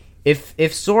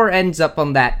if Soar ends up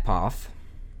on that path,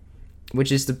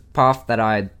 which is the path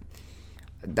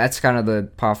that's kind of the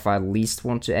path I least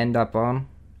want to end up on,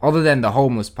 other than the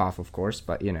homeless path, of course.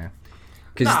 But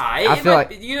because I feel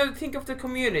like think of the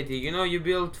community. You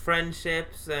build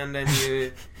friendships, and then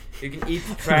you can eat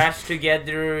trash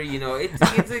together.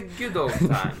 It's a good old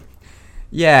time.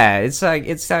 Yeah, it's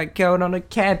like going on a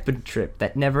camping trip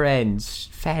that never ends.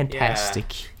 Fantastic.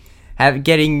 Yeah.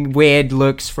 Getting weird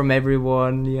looks from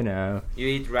everyone. You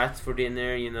eat rats for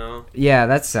dinner. Yeah,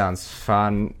 that sounds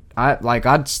fun.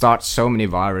 I'd start so many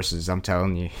viruses. I'm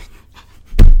telling you.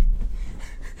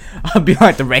 I'll be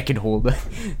like the record holder.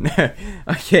 No.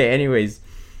 Okay, anyways.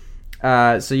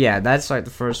 So yeah, that's like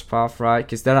the first path, right?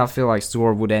 Because then I feel like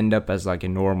Soar would end up as like a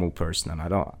normal person, and I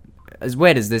don't... As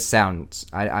weird as this sounds,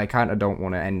 I kind of don't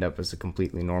want to end up as a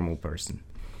completely normal person.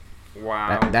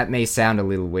 Wow. That may sound a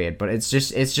little weird, but it's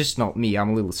just not me.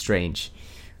 I'm a little strange.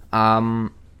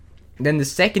 Then the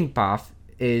second path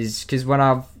is... Because when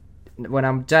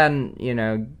I'm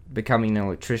done, becoming an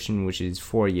electrician, which is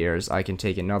 4 years, I can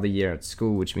take another year at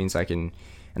school, which means and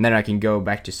then I can go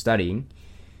back to studying,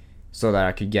 so that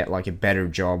I could get like a better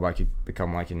job. I could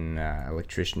become like an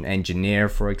electrician engineer,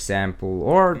 for example,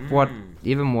 or what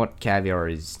Caviar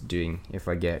is doing if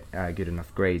I get good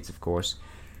enough grades, of course.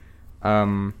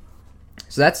 So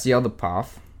that's the other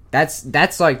path.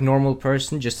 That's like normal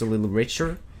person, just a little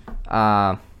richer,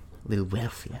 a little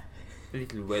wealthier. A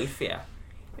little wealthier.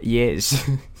 Yes.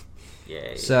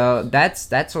 Yeah. So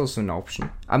that's also an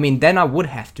option. I mean, then I would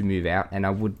have to move out, and I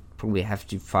would probably have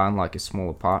to find like a small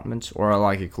apartment or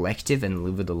like a collective and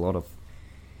live with a lot of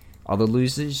other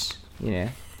losers,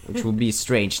 which would be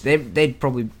strange. They'd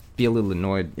probably be a little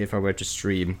annoyed if I were to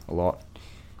stream a lot,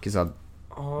 because I'd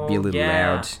be a little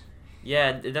loud.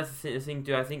 Yeah, that's the thing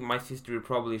too. I think my sister would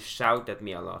probably shout at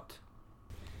me a lot.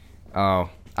 Oh,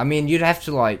 I mean, you'd have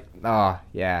to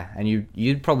yeah, and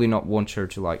you'd probably not want her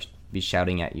to like be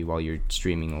shouting at you while you're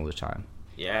streaming all the time.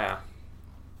 Yeah.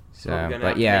 So,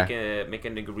 but yeah, make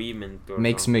an agreement.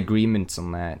 Make some agreements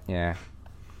on that. Yeah.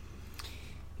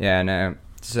 Yeah. No.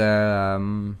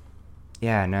 So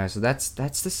yeah. No. So that's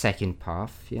the second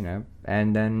path.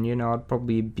 And then I'd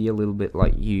probably be a little bit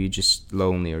like you, just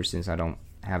lonelier, since I don't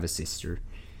have a sister.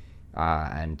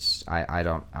 And I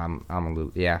don't. I'm a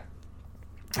little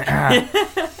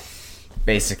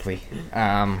basically.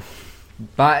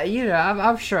 But you know,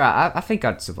 I'm sure. I think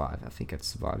I'd survive. I think I'd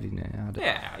survive. You know,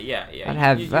 Yeah.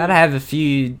 I'd have a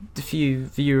few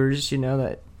viewers. You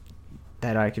know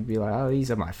that I could be like, oh, these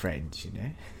are my friends. You know,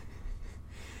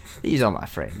 these are my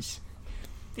friends.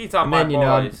 These are And my then, you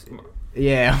know, boys.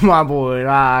 Yeah, my boy.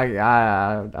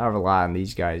 I rely on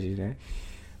these guys. You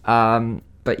know.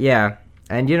 But yeah,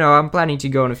 and you know, I'm planning to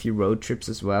go on a few road trips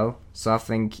as well. So I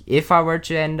think if I were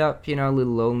to end up, you know, a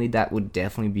little lonely, that would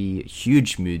definitely be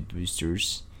huge mood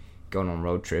boosters. Going on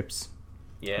road trips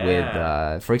Yeah.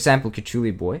 with, for example,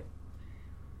 Kachuli Boy.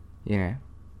 You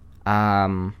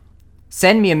know,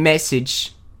 send me a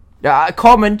message,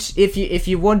 comment if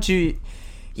you want to,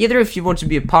 either if you want to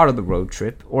be a part of the road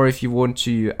trip or if you want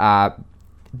to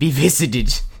be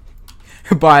visited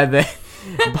by the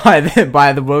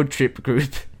by the road trip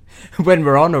group when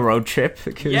we're on a road trip.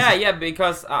 Yeah,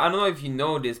 because I don't know if you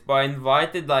know this, but I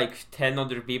invited like 10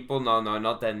 other people. No,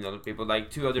 not 10 other people, like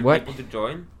 2 other What? people to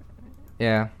join.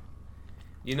 Yeah.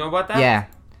 You know about that? Yeah.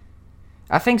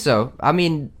 I think so. I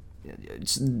mean,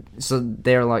 so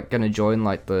they're like gonna join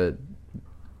like the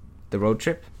road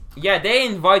trip. Yeah, they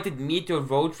invited me to a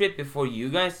road trip before you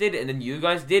guys did, and then you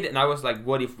guys did, and I was like,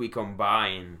 what if we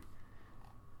combine?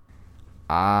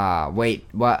 Wait.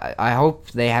 What? I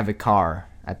hope they have a car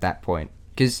at that point,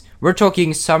 because we're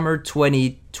talking summer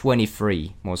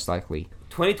 2023, most likely.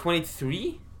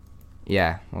 2023?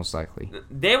 Yeah, most likely.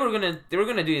 They were gonna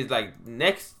do it like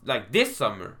this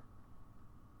summer.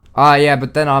 Yeah,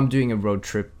 but then I'm doing a road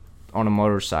trip on a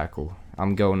motorcycle.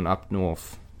 I'm going up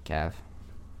north, Cav.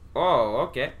 Oh,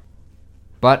 okay.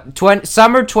 But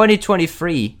summer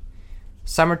 2023,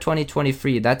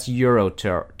 that's Euro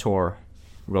Tour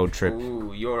road trip.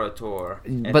 Ooh, Euro Tour.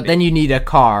 But then you need a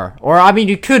car, or I mean,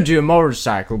 you could do a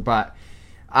motorcycle, but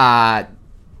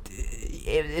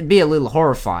it'd be a little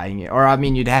horrifying. Or I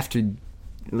mean, you'd have to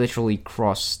literally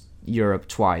cross Europe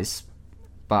twice.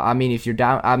 But I mean, if you're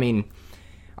down, I mean,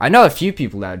 I know a few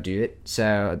people that would do it.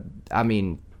 So I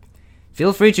mean,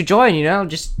 feel free to join. You know,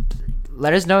 just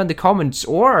let us know in the comments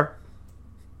or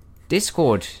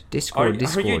Discord. Are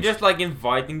you just like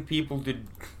inviting people to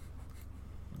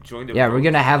join the? Yeah, we're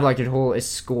gonna have program? like a whole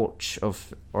escort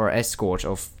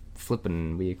of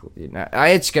flipping vehicle. You know,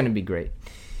 it's gonna be great.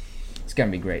 It's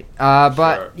gonna be great.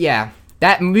 But Sure. yeah,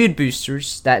 that mood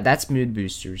boosters. That's mood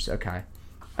boosters. Okay.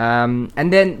 And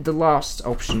then the last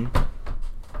option,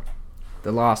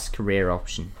 the last career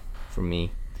option for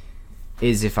me,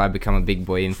 is if I become a big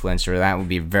boy influencer. That would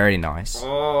be very nice.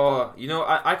 Oh, you know,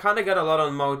 I kind of got a lot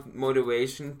of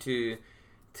motivation to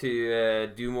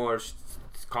do more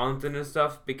content and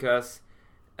stuff because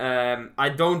I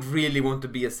don't really want to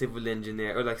be a civil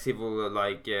engineer or like civil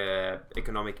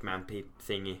economic man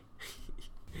thingy.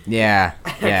 Yeah,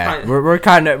 yeah. we're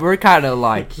kind of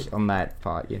like on that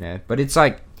part, you know. But it's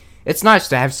like, it's nice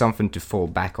to have something to fall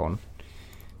back on.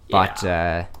 But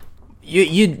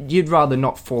you'd rather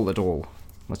not fall at all.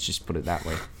 Let's just put it that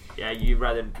way. Yeah, you'd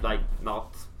rather like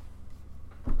not.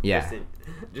 Yeah.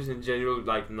 Just in general,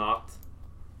 like not.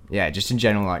 Yeah, just in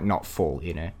general, like not fall,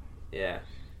 you know. Yeah.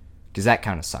 Because that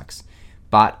kind of sucks.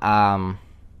 But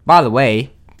by the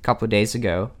way, a couple of days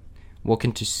ago,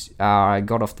 I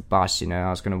got off the bus. You know, I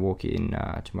was gonna walk in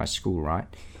to my school. Right,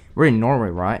 we're in Norway,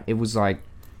 right? It was like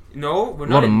no, we're a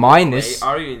not lot of in minus.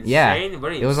 Norway. Are you insane? Yeah,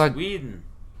 we're in it was like Sweden.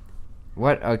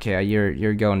 What? Okay,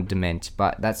 you're going dement,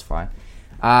 but that's fine.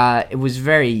 It was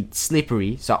very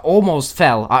slippery, so I almost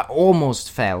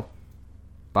fell.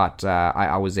 But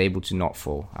I was able to not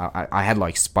fall. I had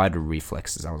like spider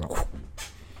reflexes. I was like,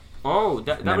 oh,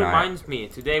 that reminds me.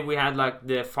 Today we had like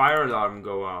the fire alarm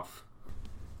go off.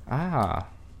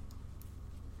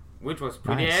 Which was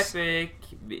pretty Nice. epic.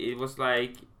 It was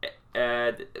like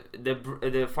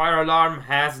the fire alarm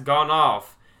has gone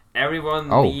off. Everyone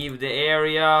leave the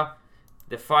area.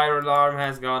 The fire alarm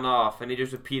has gone off, and he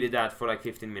just repeated that for like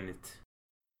 15 minutes.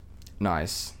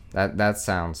 Nice. That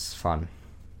sounds fun.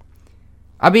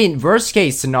 I mean, worst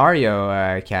case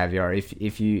scenario, Caviar.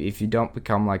 If you don't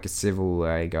become like a civil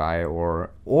guy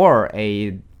or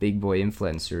a big boy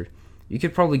influencer, you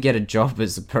could probably get a job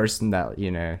as a person that,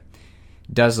 you know,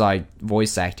 does like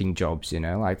voice acting jobs. You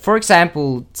know, like for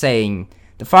example, saying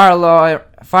the fire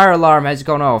alarm has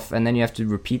gone off, and then you have to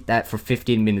repeat that for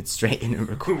 15 minutes straight in a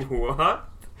record. What?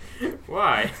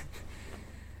 Why?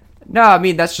 No, I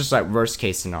mean that's just like worst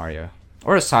case scenario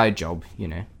or a side job. You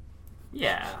know.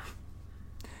 Yeah.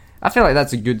 I feel like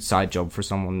that's a good side job for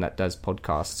someone that does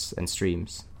podcasts and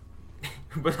streams.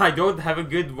 But I don't have a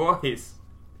good voice.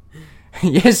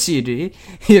 Yes, you do.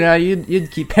 You know,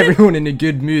 you'd keep everyone in a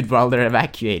good mood while they're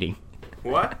evacuating.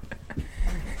 What?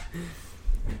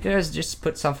 Just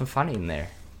put something funny in there.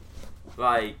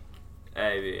 Like,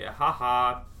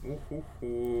 Haha. Ooh, ooh,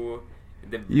 ooh.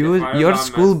 Your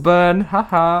school burn,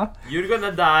 haha. You're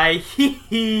gonna die.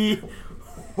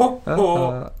 Ho,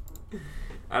 ho.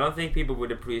 I don't think people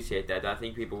would appreciate that. I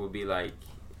think people would be like,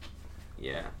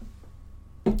 yeah.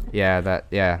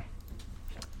 Yeah.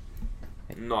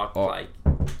 Not Oh. like.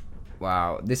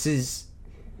 Wow, this is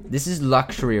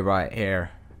luxury right here.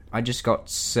 I just got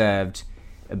served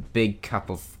a big cup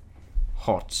of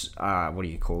hot. What do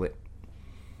you call it?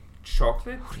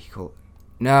 Chocolate? What do you call it?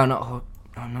 No, not hot.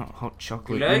 Oh, not hot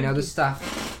chocolate. Glögg? You know the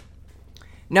stuff.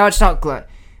 No, it's not glögg.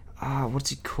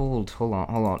 What's it called? Hold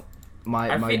on.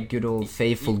 My good old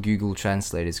faithful Google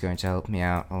Translate is going to help me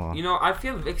out. Hold on. You know, I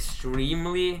feel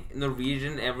extremely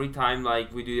Norwegian every time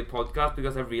like we do the podcast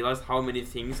because I realize how many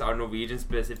things are Norwegian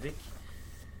specific.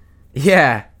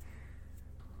 Yeah.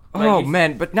 Like Oh if-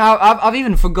 man, but now I've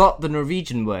even forgot the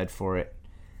Norwegian word for it.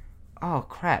 Oh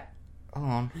crap. Hold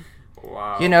on.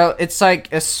 Wow. You know, it's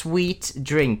like a sweet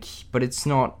drink, but it's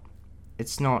not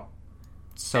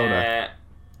soda.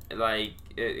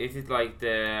 Is it like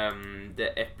the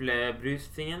eplebrus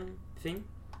thing?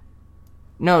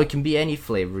 No, it can be any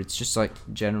flavor. It's just like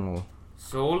general.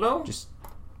 Solo? Just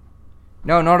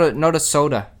no, not a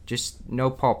soda. Just no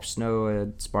pops,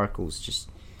 no sparkles. Just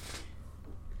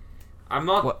I'm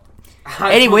not. what?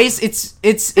 Anyways,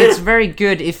 it's very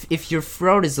good if your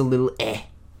throat is a little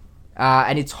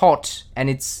and it's hot and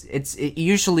it's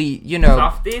usually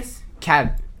Softies?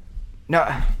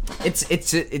 No,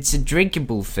 it's a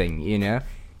drinkable thing, you know.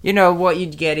 You know what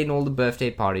you'd get in all the birthday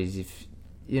parties if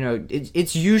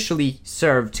it's usually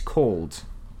served cold,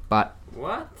 but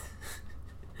What?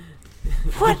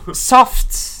 what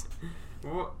soft?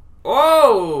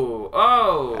 Oh!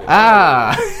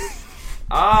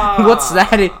 Ah, what's that?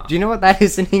 Ah. Do you know what that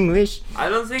is in English? I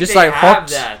don't think Just they like have hot.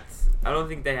 that. I don't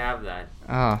think they have that.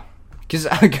 Ah, because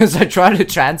I tried to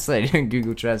translate it in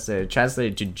Google Translate,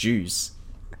 translate it to juice.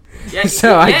 Yeah,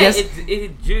 So I guess-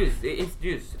 it's juice. It's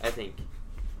juice. I think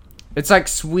It's like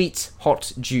sweet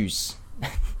hot juice.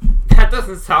 that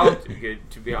doesn't sound too good,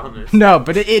 to be honest. No,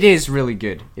 but it is really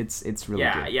good. It's really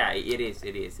Yeah, good. yeah, it is.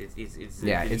 It is. It's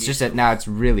Yeah, it's just that now it's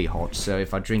really hot. So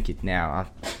if I drink it now, I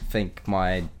think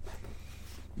I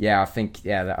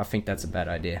think that's a bad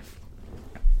idea.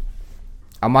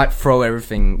 I might throw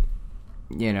everything,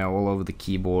 all over the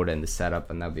keyboard and the setup,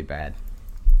 and that'd be bad.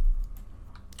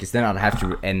 Because then I'd have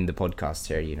to end the podcast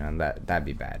here, and that'd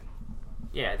be bad.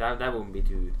 Yeah, that wouldn't be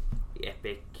too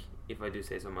epic if I do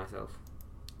say so myself.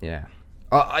 Yeah.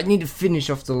 I need to finish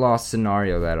off the last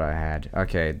scenario that I had.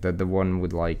 Okay, the one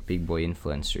with like big boy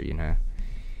influencer,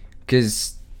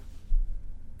 because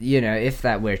if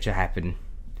that were to happen,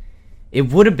 it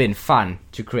would have been fun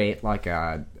to create like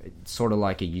a sort of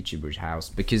like a YouTuber's house,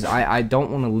 because I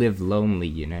don't want to live lonely,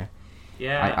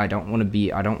 Yeah. I don't want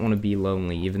to be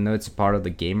lonely, even though it's a part of the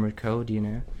gamer code,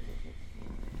 You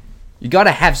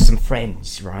gotta have some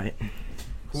friends, right?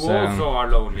 Who So- also are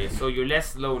lonely, so you're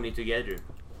less lonely together.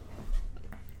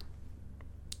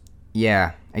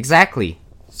 Yeah, exactly.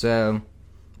 So,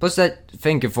 plus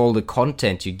think of all the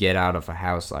content you get out of a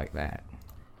house like that.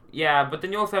 Yeah, but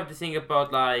then you also have to think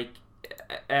about like,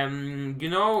 have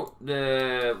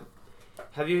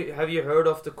you heard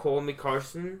of the Call Me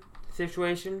Carson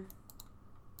situation?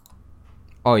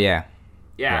 Oh yeah,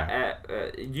 Yeah.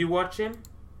 You watch him?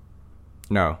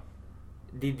 no,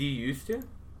 Did you used to?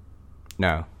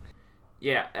 no.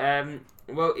 Yeah.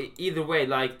 Well, either way,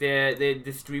 like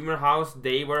the streamer house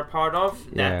they were a part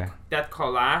of that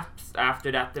collapsed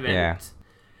after that event. Yeah.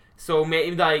 So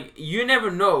maybe like you never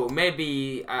know.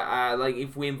 Maybe like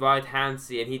if we invite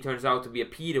Hansi and he turns out to be a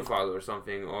pedophile or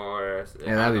something, or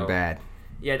Yeah, that'd be bad.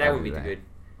 Yeah, that That'd would be be bad. good.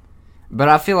 But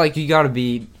I feel like you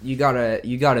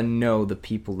gotta know the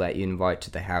people that you invite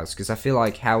to the house, because I feel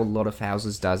like how a lot of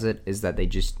houses does it is that they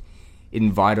just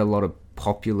invite a lot of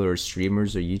popular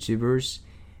streamers or YouTubers,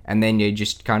 and then you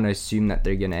just kind of assume that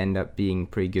they're gonna end up being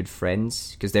pretty good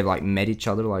friends because they've like met each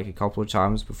other like a couple of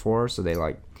times before, so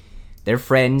they're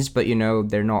friends, but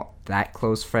they're not that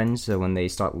close friends. So when they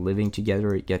start living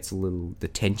together, it gets the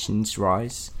tensions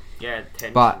rise. Yeah,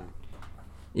 tension. But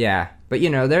yeah, but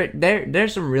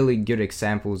there's some really good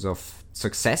examples of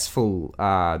successful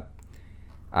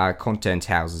content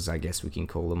houses, I guess we can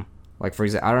call them. Like for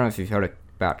example, I don't know if you've heard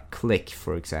about Click,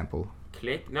 for example.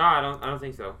 Click? No, I don't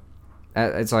think so.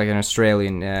 It's like an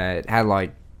Australian. It had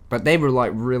but they were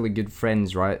like really good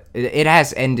friends, right? It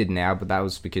has ended now, but that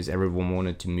was because everyone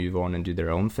wanted to move on and do their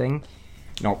own thing,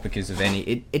 not because of any.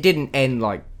 It didn't end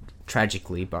like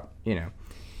tragically, but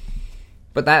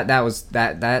But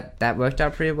that worked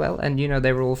out pretty well, and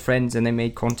they were all friends and they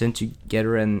made content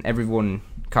together, and everyone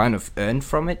kind of earned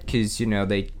from it because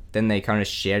then they kind of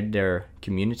shared their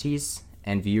communities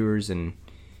and viewers, and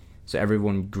so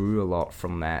everyone grew a lot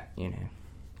from that, you know.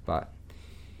 But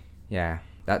yeah,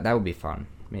 that would be fun.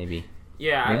 Maybe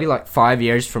maybe like 5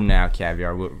 years from now,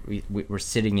 Caviar, we're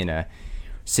sitting in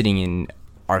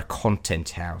our content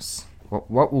house.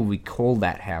 What will we call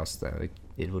that house though?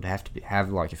 It would have to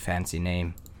have like a fancy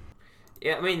name.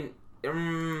 Yeah, I mean,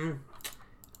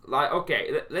 like,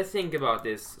 okay, let's think about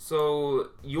this.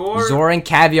 So your Zoran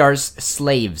Caviar's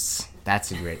slaves.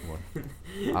 That's a great one.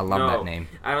 I love that name.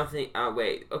 I don't think.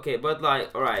 Wait. Okay, but like,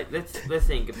 all right. Let's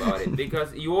think about it,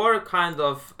 because your kind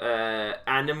of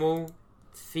animal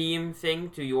theme thing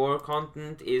to your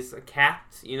content is a cat.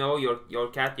 You know, your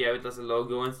cat. You have it as a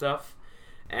logo and stuff.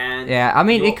 And yeah, I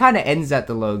mean, it kind of ends at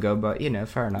the logo, but you know,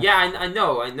 fair enough. Yeah, I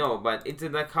know, but it's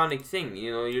an iconic thing.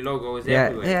 You know, your logo is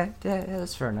everywhere. Yeah,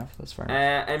 that's fair enough.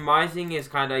 And my thing is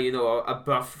kind of, you know, a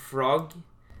buff frog.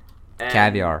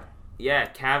 Caviar. Yeah,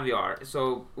 Caviar.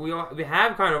 So we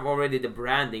have kind of already the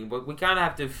branding, but we kind of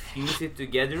have to fuse it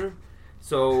together.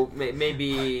 So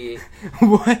maybe.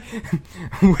 What?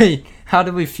 Wait, how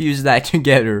do we fuse that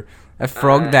together? A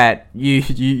frog that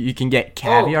you can get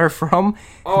caviar from?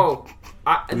 Oh.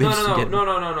 No.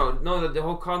 The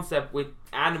whole concept with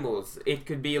animals, it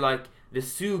could be like the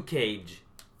zoo cage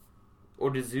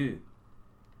or the zoo,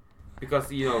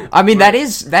 because you know. I mean, that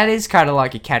is kind of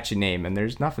like a catchy name, and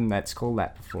there's nothing that's called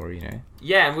that before, you know.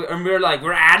 Yeah, and we're like,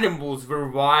 we're animals, we're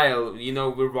wild, you know,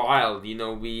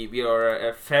 we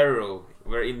are feral,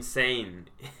 we're insane.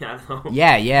 I don't know.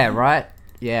 Yeah, right.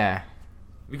 Yeah.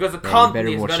 Because the content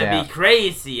is gonna be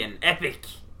crazy and epic.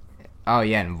 Oh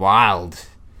yeah, and wild.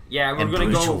 Yeah, we're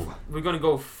gonna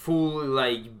go full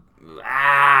like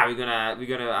we're gonna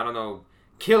I don't know,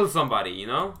 kill somebody, you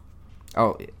know?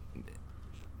 Oh.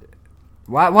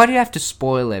 Why do you have to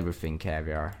spoil everything,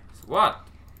 Caviar? What?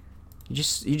 You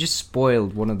just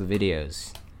spoiled one of the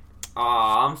videos.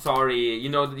 I'm sorry. You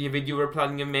know the video we're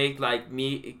planning to make, like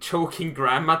me choking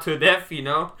grandma to death, you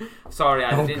know? Sorry,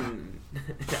 I didn't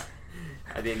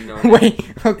I didn't know.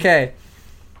 Wait, okay.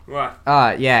 What?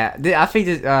 Yeah. I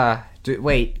think that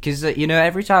wait, because you know,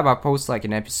 every time I post like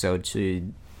an episode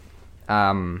to,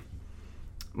 when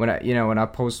I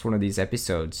post one of these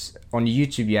episodes on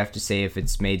YouTube, you have to say if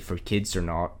it's made for kids or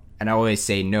not, and I always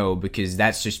say no, because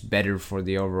that's just better for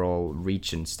the overall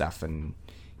reach and stuff, and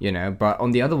you know. But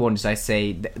on the other ones, I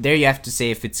say there you have to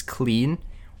say if it's clean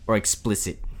or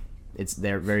explicit.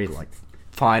 They're very like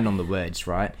fine on the words,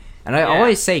 right? And I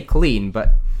always say clean,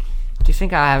 but do you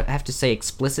think I have to say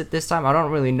explicit this time? I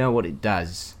don't really know what it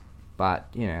does. But,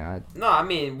 you know... No, I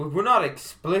mean, we're not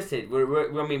explicit.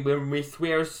 We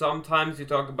swear sometimes. We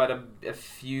talk about a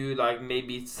few, like,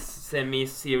 maybe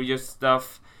semi-serious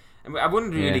stuff. I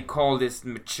wouldn't really call this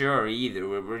mature either.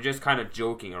 We're just kind of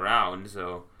joking around,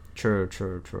 so... True.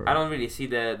 I don't really see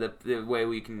the way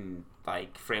we can,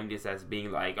 like, frame this as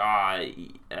being, like, I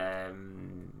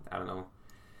don't know,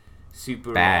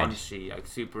 super bad. raunchy. Like,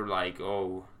 super, like,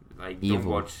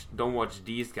 evil. Don't watch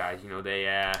these guys, you know,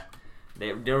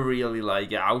 they're really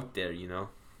like out there, you know.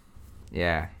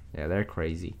 Yeah, they're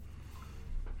crazy.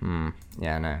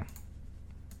 Yeah, I know.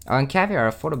 Oh, and Caviar,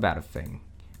 I thought about a thing.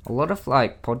 A lot of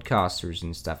like podcasters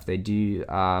and stuff, they do.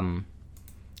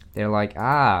 They're like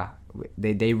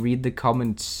they read the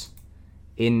comments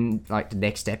in like the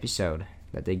next episode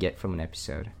that they get from an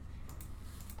episode.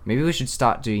 Maybe we should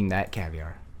start doing that,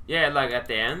 Caviar. Yeah, like at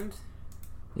the end.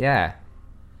 Yeah.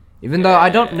 Even though I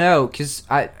don't know, because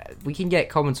we can get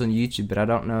comments on YouTube, but I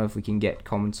don't know if we can get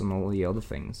comments on all the other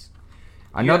things.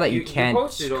 I know that you can't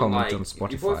comment on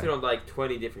Spotify. You post it on like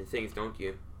 20 different things, don't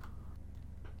you?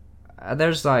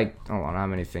 There's like, hold on, how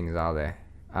many things are there?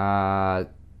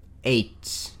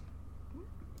 8.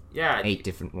 Yeah. 8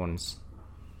 different ones.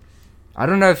 I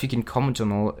don't know if you can comment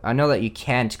on all. I know that you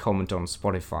can't comment on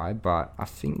Spotify, but I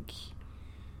think.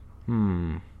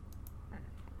 I'd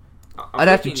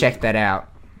have to check that out.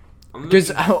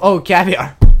 Because,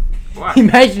 Caviar. What?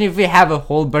 Imagine if we have a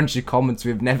whole bunch of comments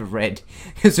we've never read,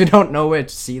 because we don't know where to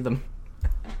see them.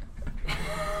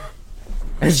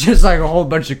 It's just like a whole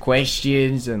bunch of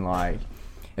questions, and like,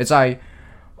 it's like,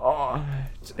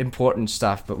 it's important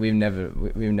stuff, but we've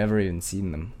never even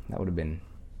seen them. That would have been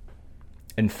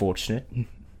unfortunate.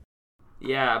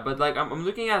 Yeah, but like, I'm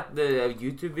looking at the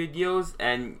YouTube videos,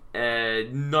 and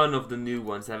none of the new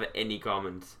ones have any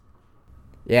comments.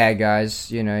 Yeah,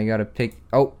 guys, you know, you gotta pick.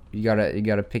 You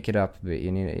gotta pick it up a bit.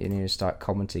 You need to start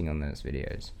commenting on those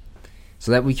videos,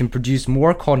 so that we can produce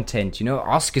more content. You know,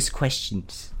 ask us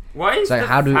questions. Why is the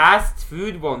fast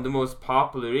food one the most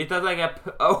popular? It has like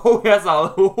there's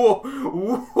a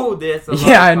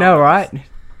yeah, I know, right?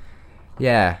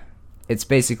 Yeah, it's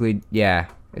basically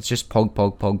It's just pog,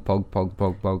 pog, pog, pog, pog,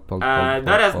 pog, pog, pog, pog.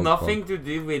 That has pog, nothing pog. to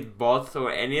do with bots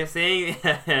or anything.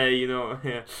 You know.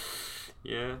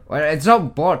 Yeah. Well, it's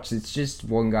not bots. It's just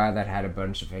one guy that had a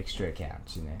bunch of extra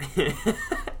accounts, you know.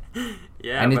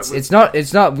 Yeah. And but it's not.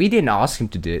 We didn't ask him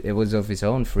to do it. It was of his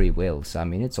own free will. So I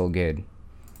mean, it's all good.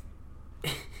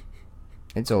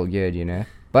 It's all good, you know.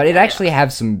 But it actually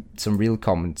have some real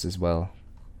comments as well.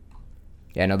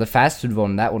 Yeah, no, the fast food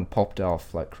one, that one popped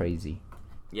off like crazy.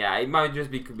 Yeah, it might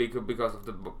just be because of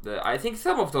the. I think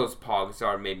some of those pogs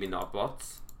are maybe not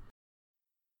bots.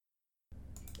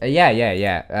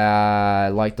 Yeah.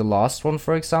 Like the last one,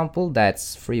 for example,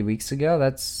 that's 3 weeks ago.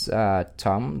 That's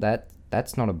Tom.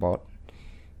 That's not a bot.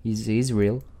 He's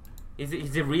real.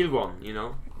 He's a real one, you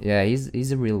know. Yeah,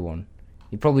 he's a real one.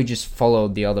 He probably just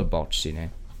followed the other bots, you know.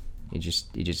 He just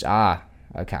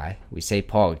okay. We say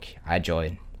pog, I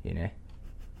join, you know.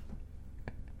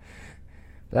 But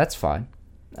that's fine.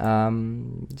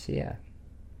 So yeah.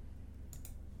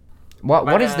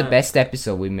 What is the best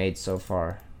episode we made so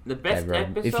far? The best ever?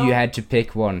 episode. If you had to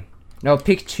pick one. No,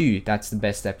 pick two. That's the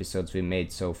best episodes we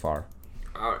made so far.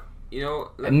 You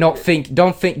know. And don't think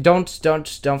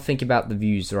about the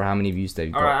views or how many views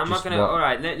they've got. All right, I'm not gonna. All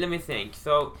right, let me think.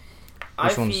 So,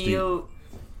 I feel.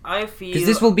 Because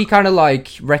this will be kind of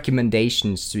like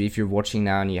recommendations to if you're watching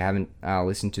now and you haven't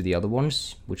listened to the other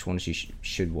ones, which ones you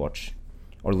should watch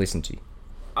or listen to.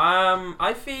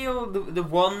 I feel the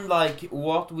one like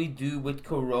what we do with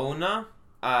Corona,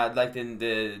 like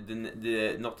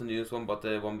the not the news one but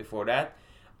the one before that.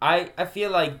 I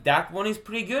feel like that one is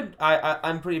pretty good.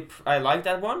 I like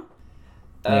that one.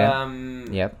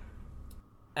 Yep.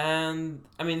 And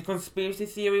I mean conspiracy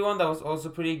theory one that was also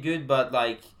pretty good, but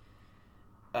like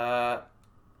that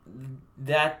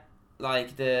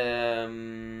like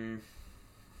the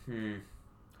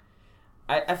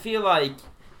I feel like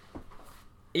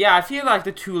I feel like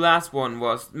the two last one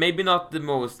was maybe not the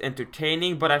most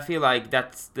entertaining, but I feel like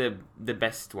that's the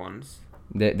best ones.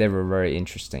 They were very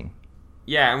interesting.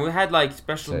 Yeah, and we had like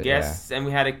special guests, and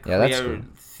we had a clear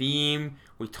theme.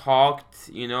 We talked,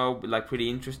 you know, like pretty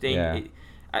interesting. Yeah.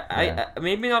 I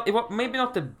maybe not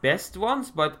the best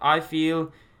ones, but I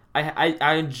feel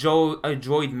I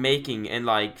enjoyed making and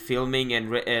like filming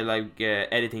and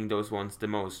editing those ones the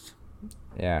most.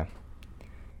 Yeah.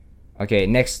 Okay,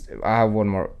 next I have one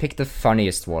more. Pick the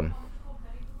funniest one.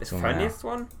 The funniest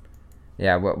one?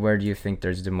 Yeah, where do you think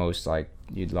there's the most like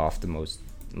you'd laugh the most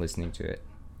listening to it?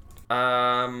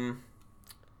 I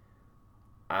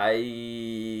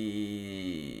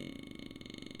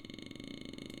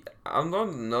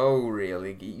don't know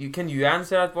really. Can you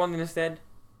answer that one instead?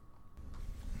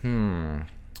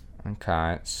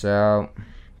 Okay, so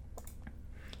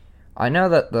I know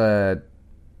that the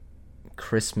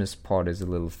Christmas pod is a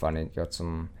little funny. It got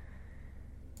some,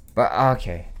 but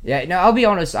okay, yeah. No, I'll be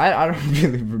honest. I don't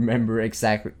really remember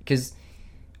exactly because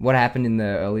what happened in the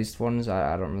earliest ones.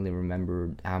 I don't really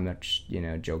remember how much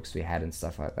jokes we had and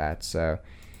stuff like that. So,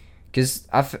 because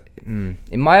in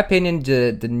my opinion,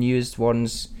 the newest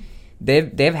ones,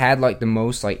 they've had like the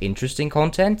most like interesting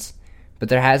content, but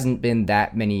there hasn't been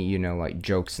that many like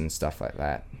jokes and stuff like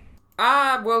that.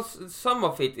 Well, some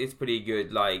of it is pretty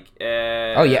good. Like,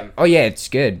 oh yeah, it's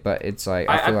good, but it's like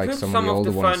I feel like some of the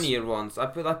older ones. Funnier ones. I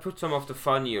put some of the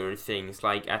funnier things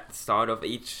like at the start of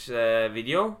each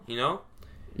video. You know.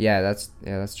 Yeah, that's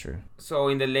true. So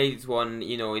in the latest one,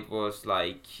 it was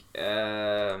like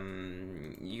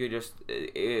you just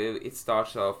it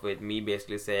starts off with me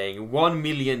basically saying 1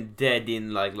 million dead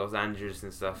in like Los Angeles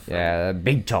and stuff. Yeah, a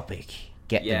big topic.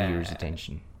 Get the viewers'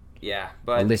 attention. Yeah,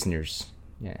 but the listeners.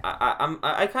 Yeah,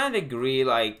 I kind of agree.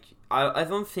 Like, I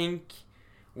don't think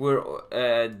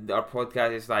our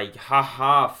podcast is like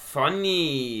haha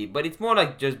funny, but it's more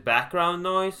like just background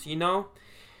noise, Yeah.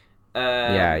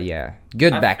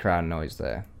 Good background noise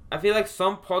there. I feel like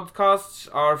some podcasts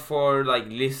are for like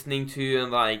listening to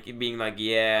and like being like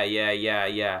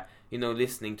yeah,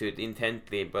 listening to it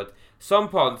intently. But some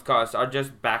podcasts are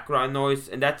just background noise,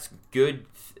 and that's good.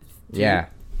 Yeah,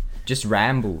 just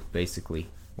ramble basically.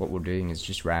 What we're doing is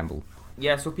just ramble.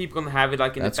 Yeah, so people can have it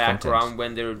like in the background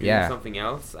when they're doing something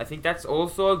else. I think that's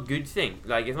also a good thing.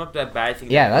 Like, it's not that bad thing.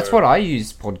 Yeah, that's what I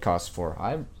use podcasts for.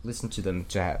 I listen to them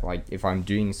to have, like, if I'm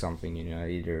doing something,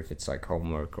 either if it's like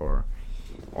homework or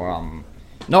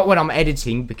not when I'm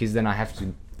editing, because then I have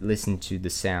to listen to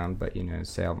the sound. But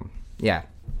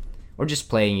or just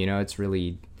playing. It's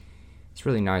really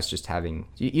nice just having.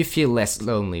 You feel less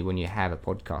lonely when you have a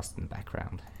podcast in the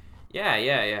background.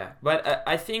 Yeah. But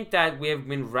I think that we have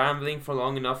been rambling for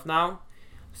long enough now.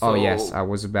 So, oh, yes. I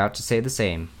was about to say the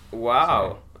same.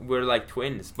 Wow. we're like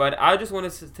twins. But I just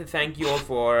wanted to thank you all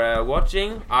for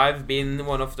watching. I've been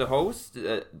one of the hosts,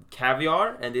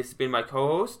 Caviar, and this has been my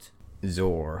co-host.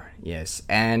 Zor, yes.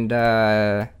 And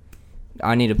I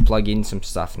need to plug in some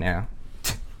stuff now.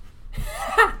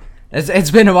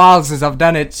 It's been a while since I've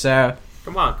done it, so...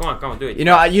 Come on, do it. You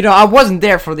know, I wasn't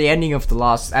there for the ending of the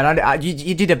last... And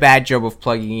you did a bad job of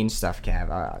plugging in stuff,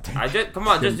 Cav.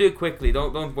 Just do it quickly.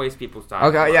 Don't waste people's time.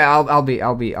 Okay, yeah, I'll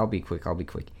be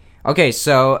quick. Okay,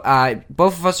 so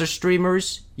both of us are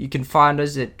streamers. You can find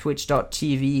us at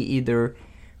twitch.tv, either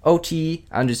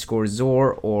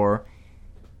OT_Zor or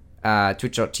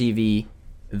twitch.tv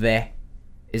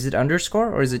is it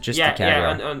underscore or is it just the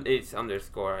Caviar? Yeah, it's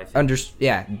underscore, I think.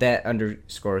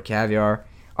 _Caviar.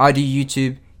 I do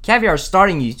YouTube. Caviar's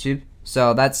starting YouTube,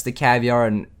 so that's the Caviar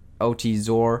and OT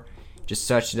Zor. Just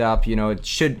search it up. You know,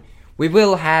 we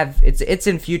will have it's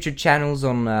in future channels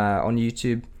on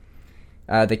YouTube.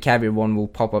 The Caviar one will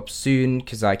pop up soon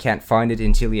because I can't find it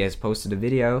until he has posted a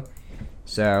video.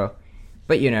 So,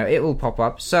 but you know, it will pop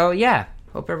up. So yeah,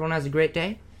 hope everyone has a great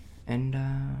day, and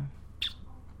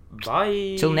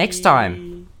bye. Till next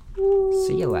time.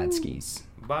 See you, ladskis.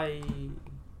 Bye.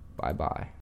 Bye.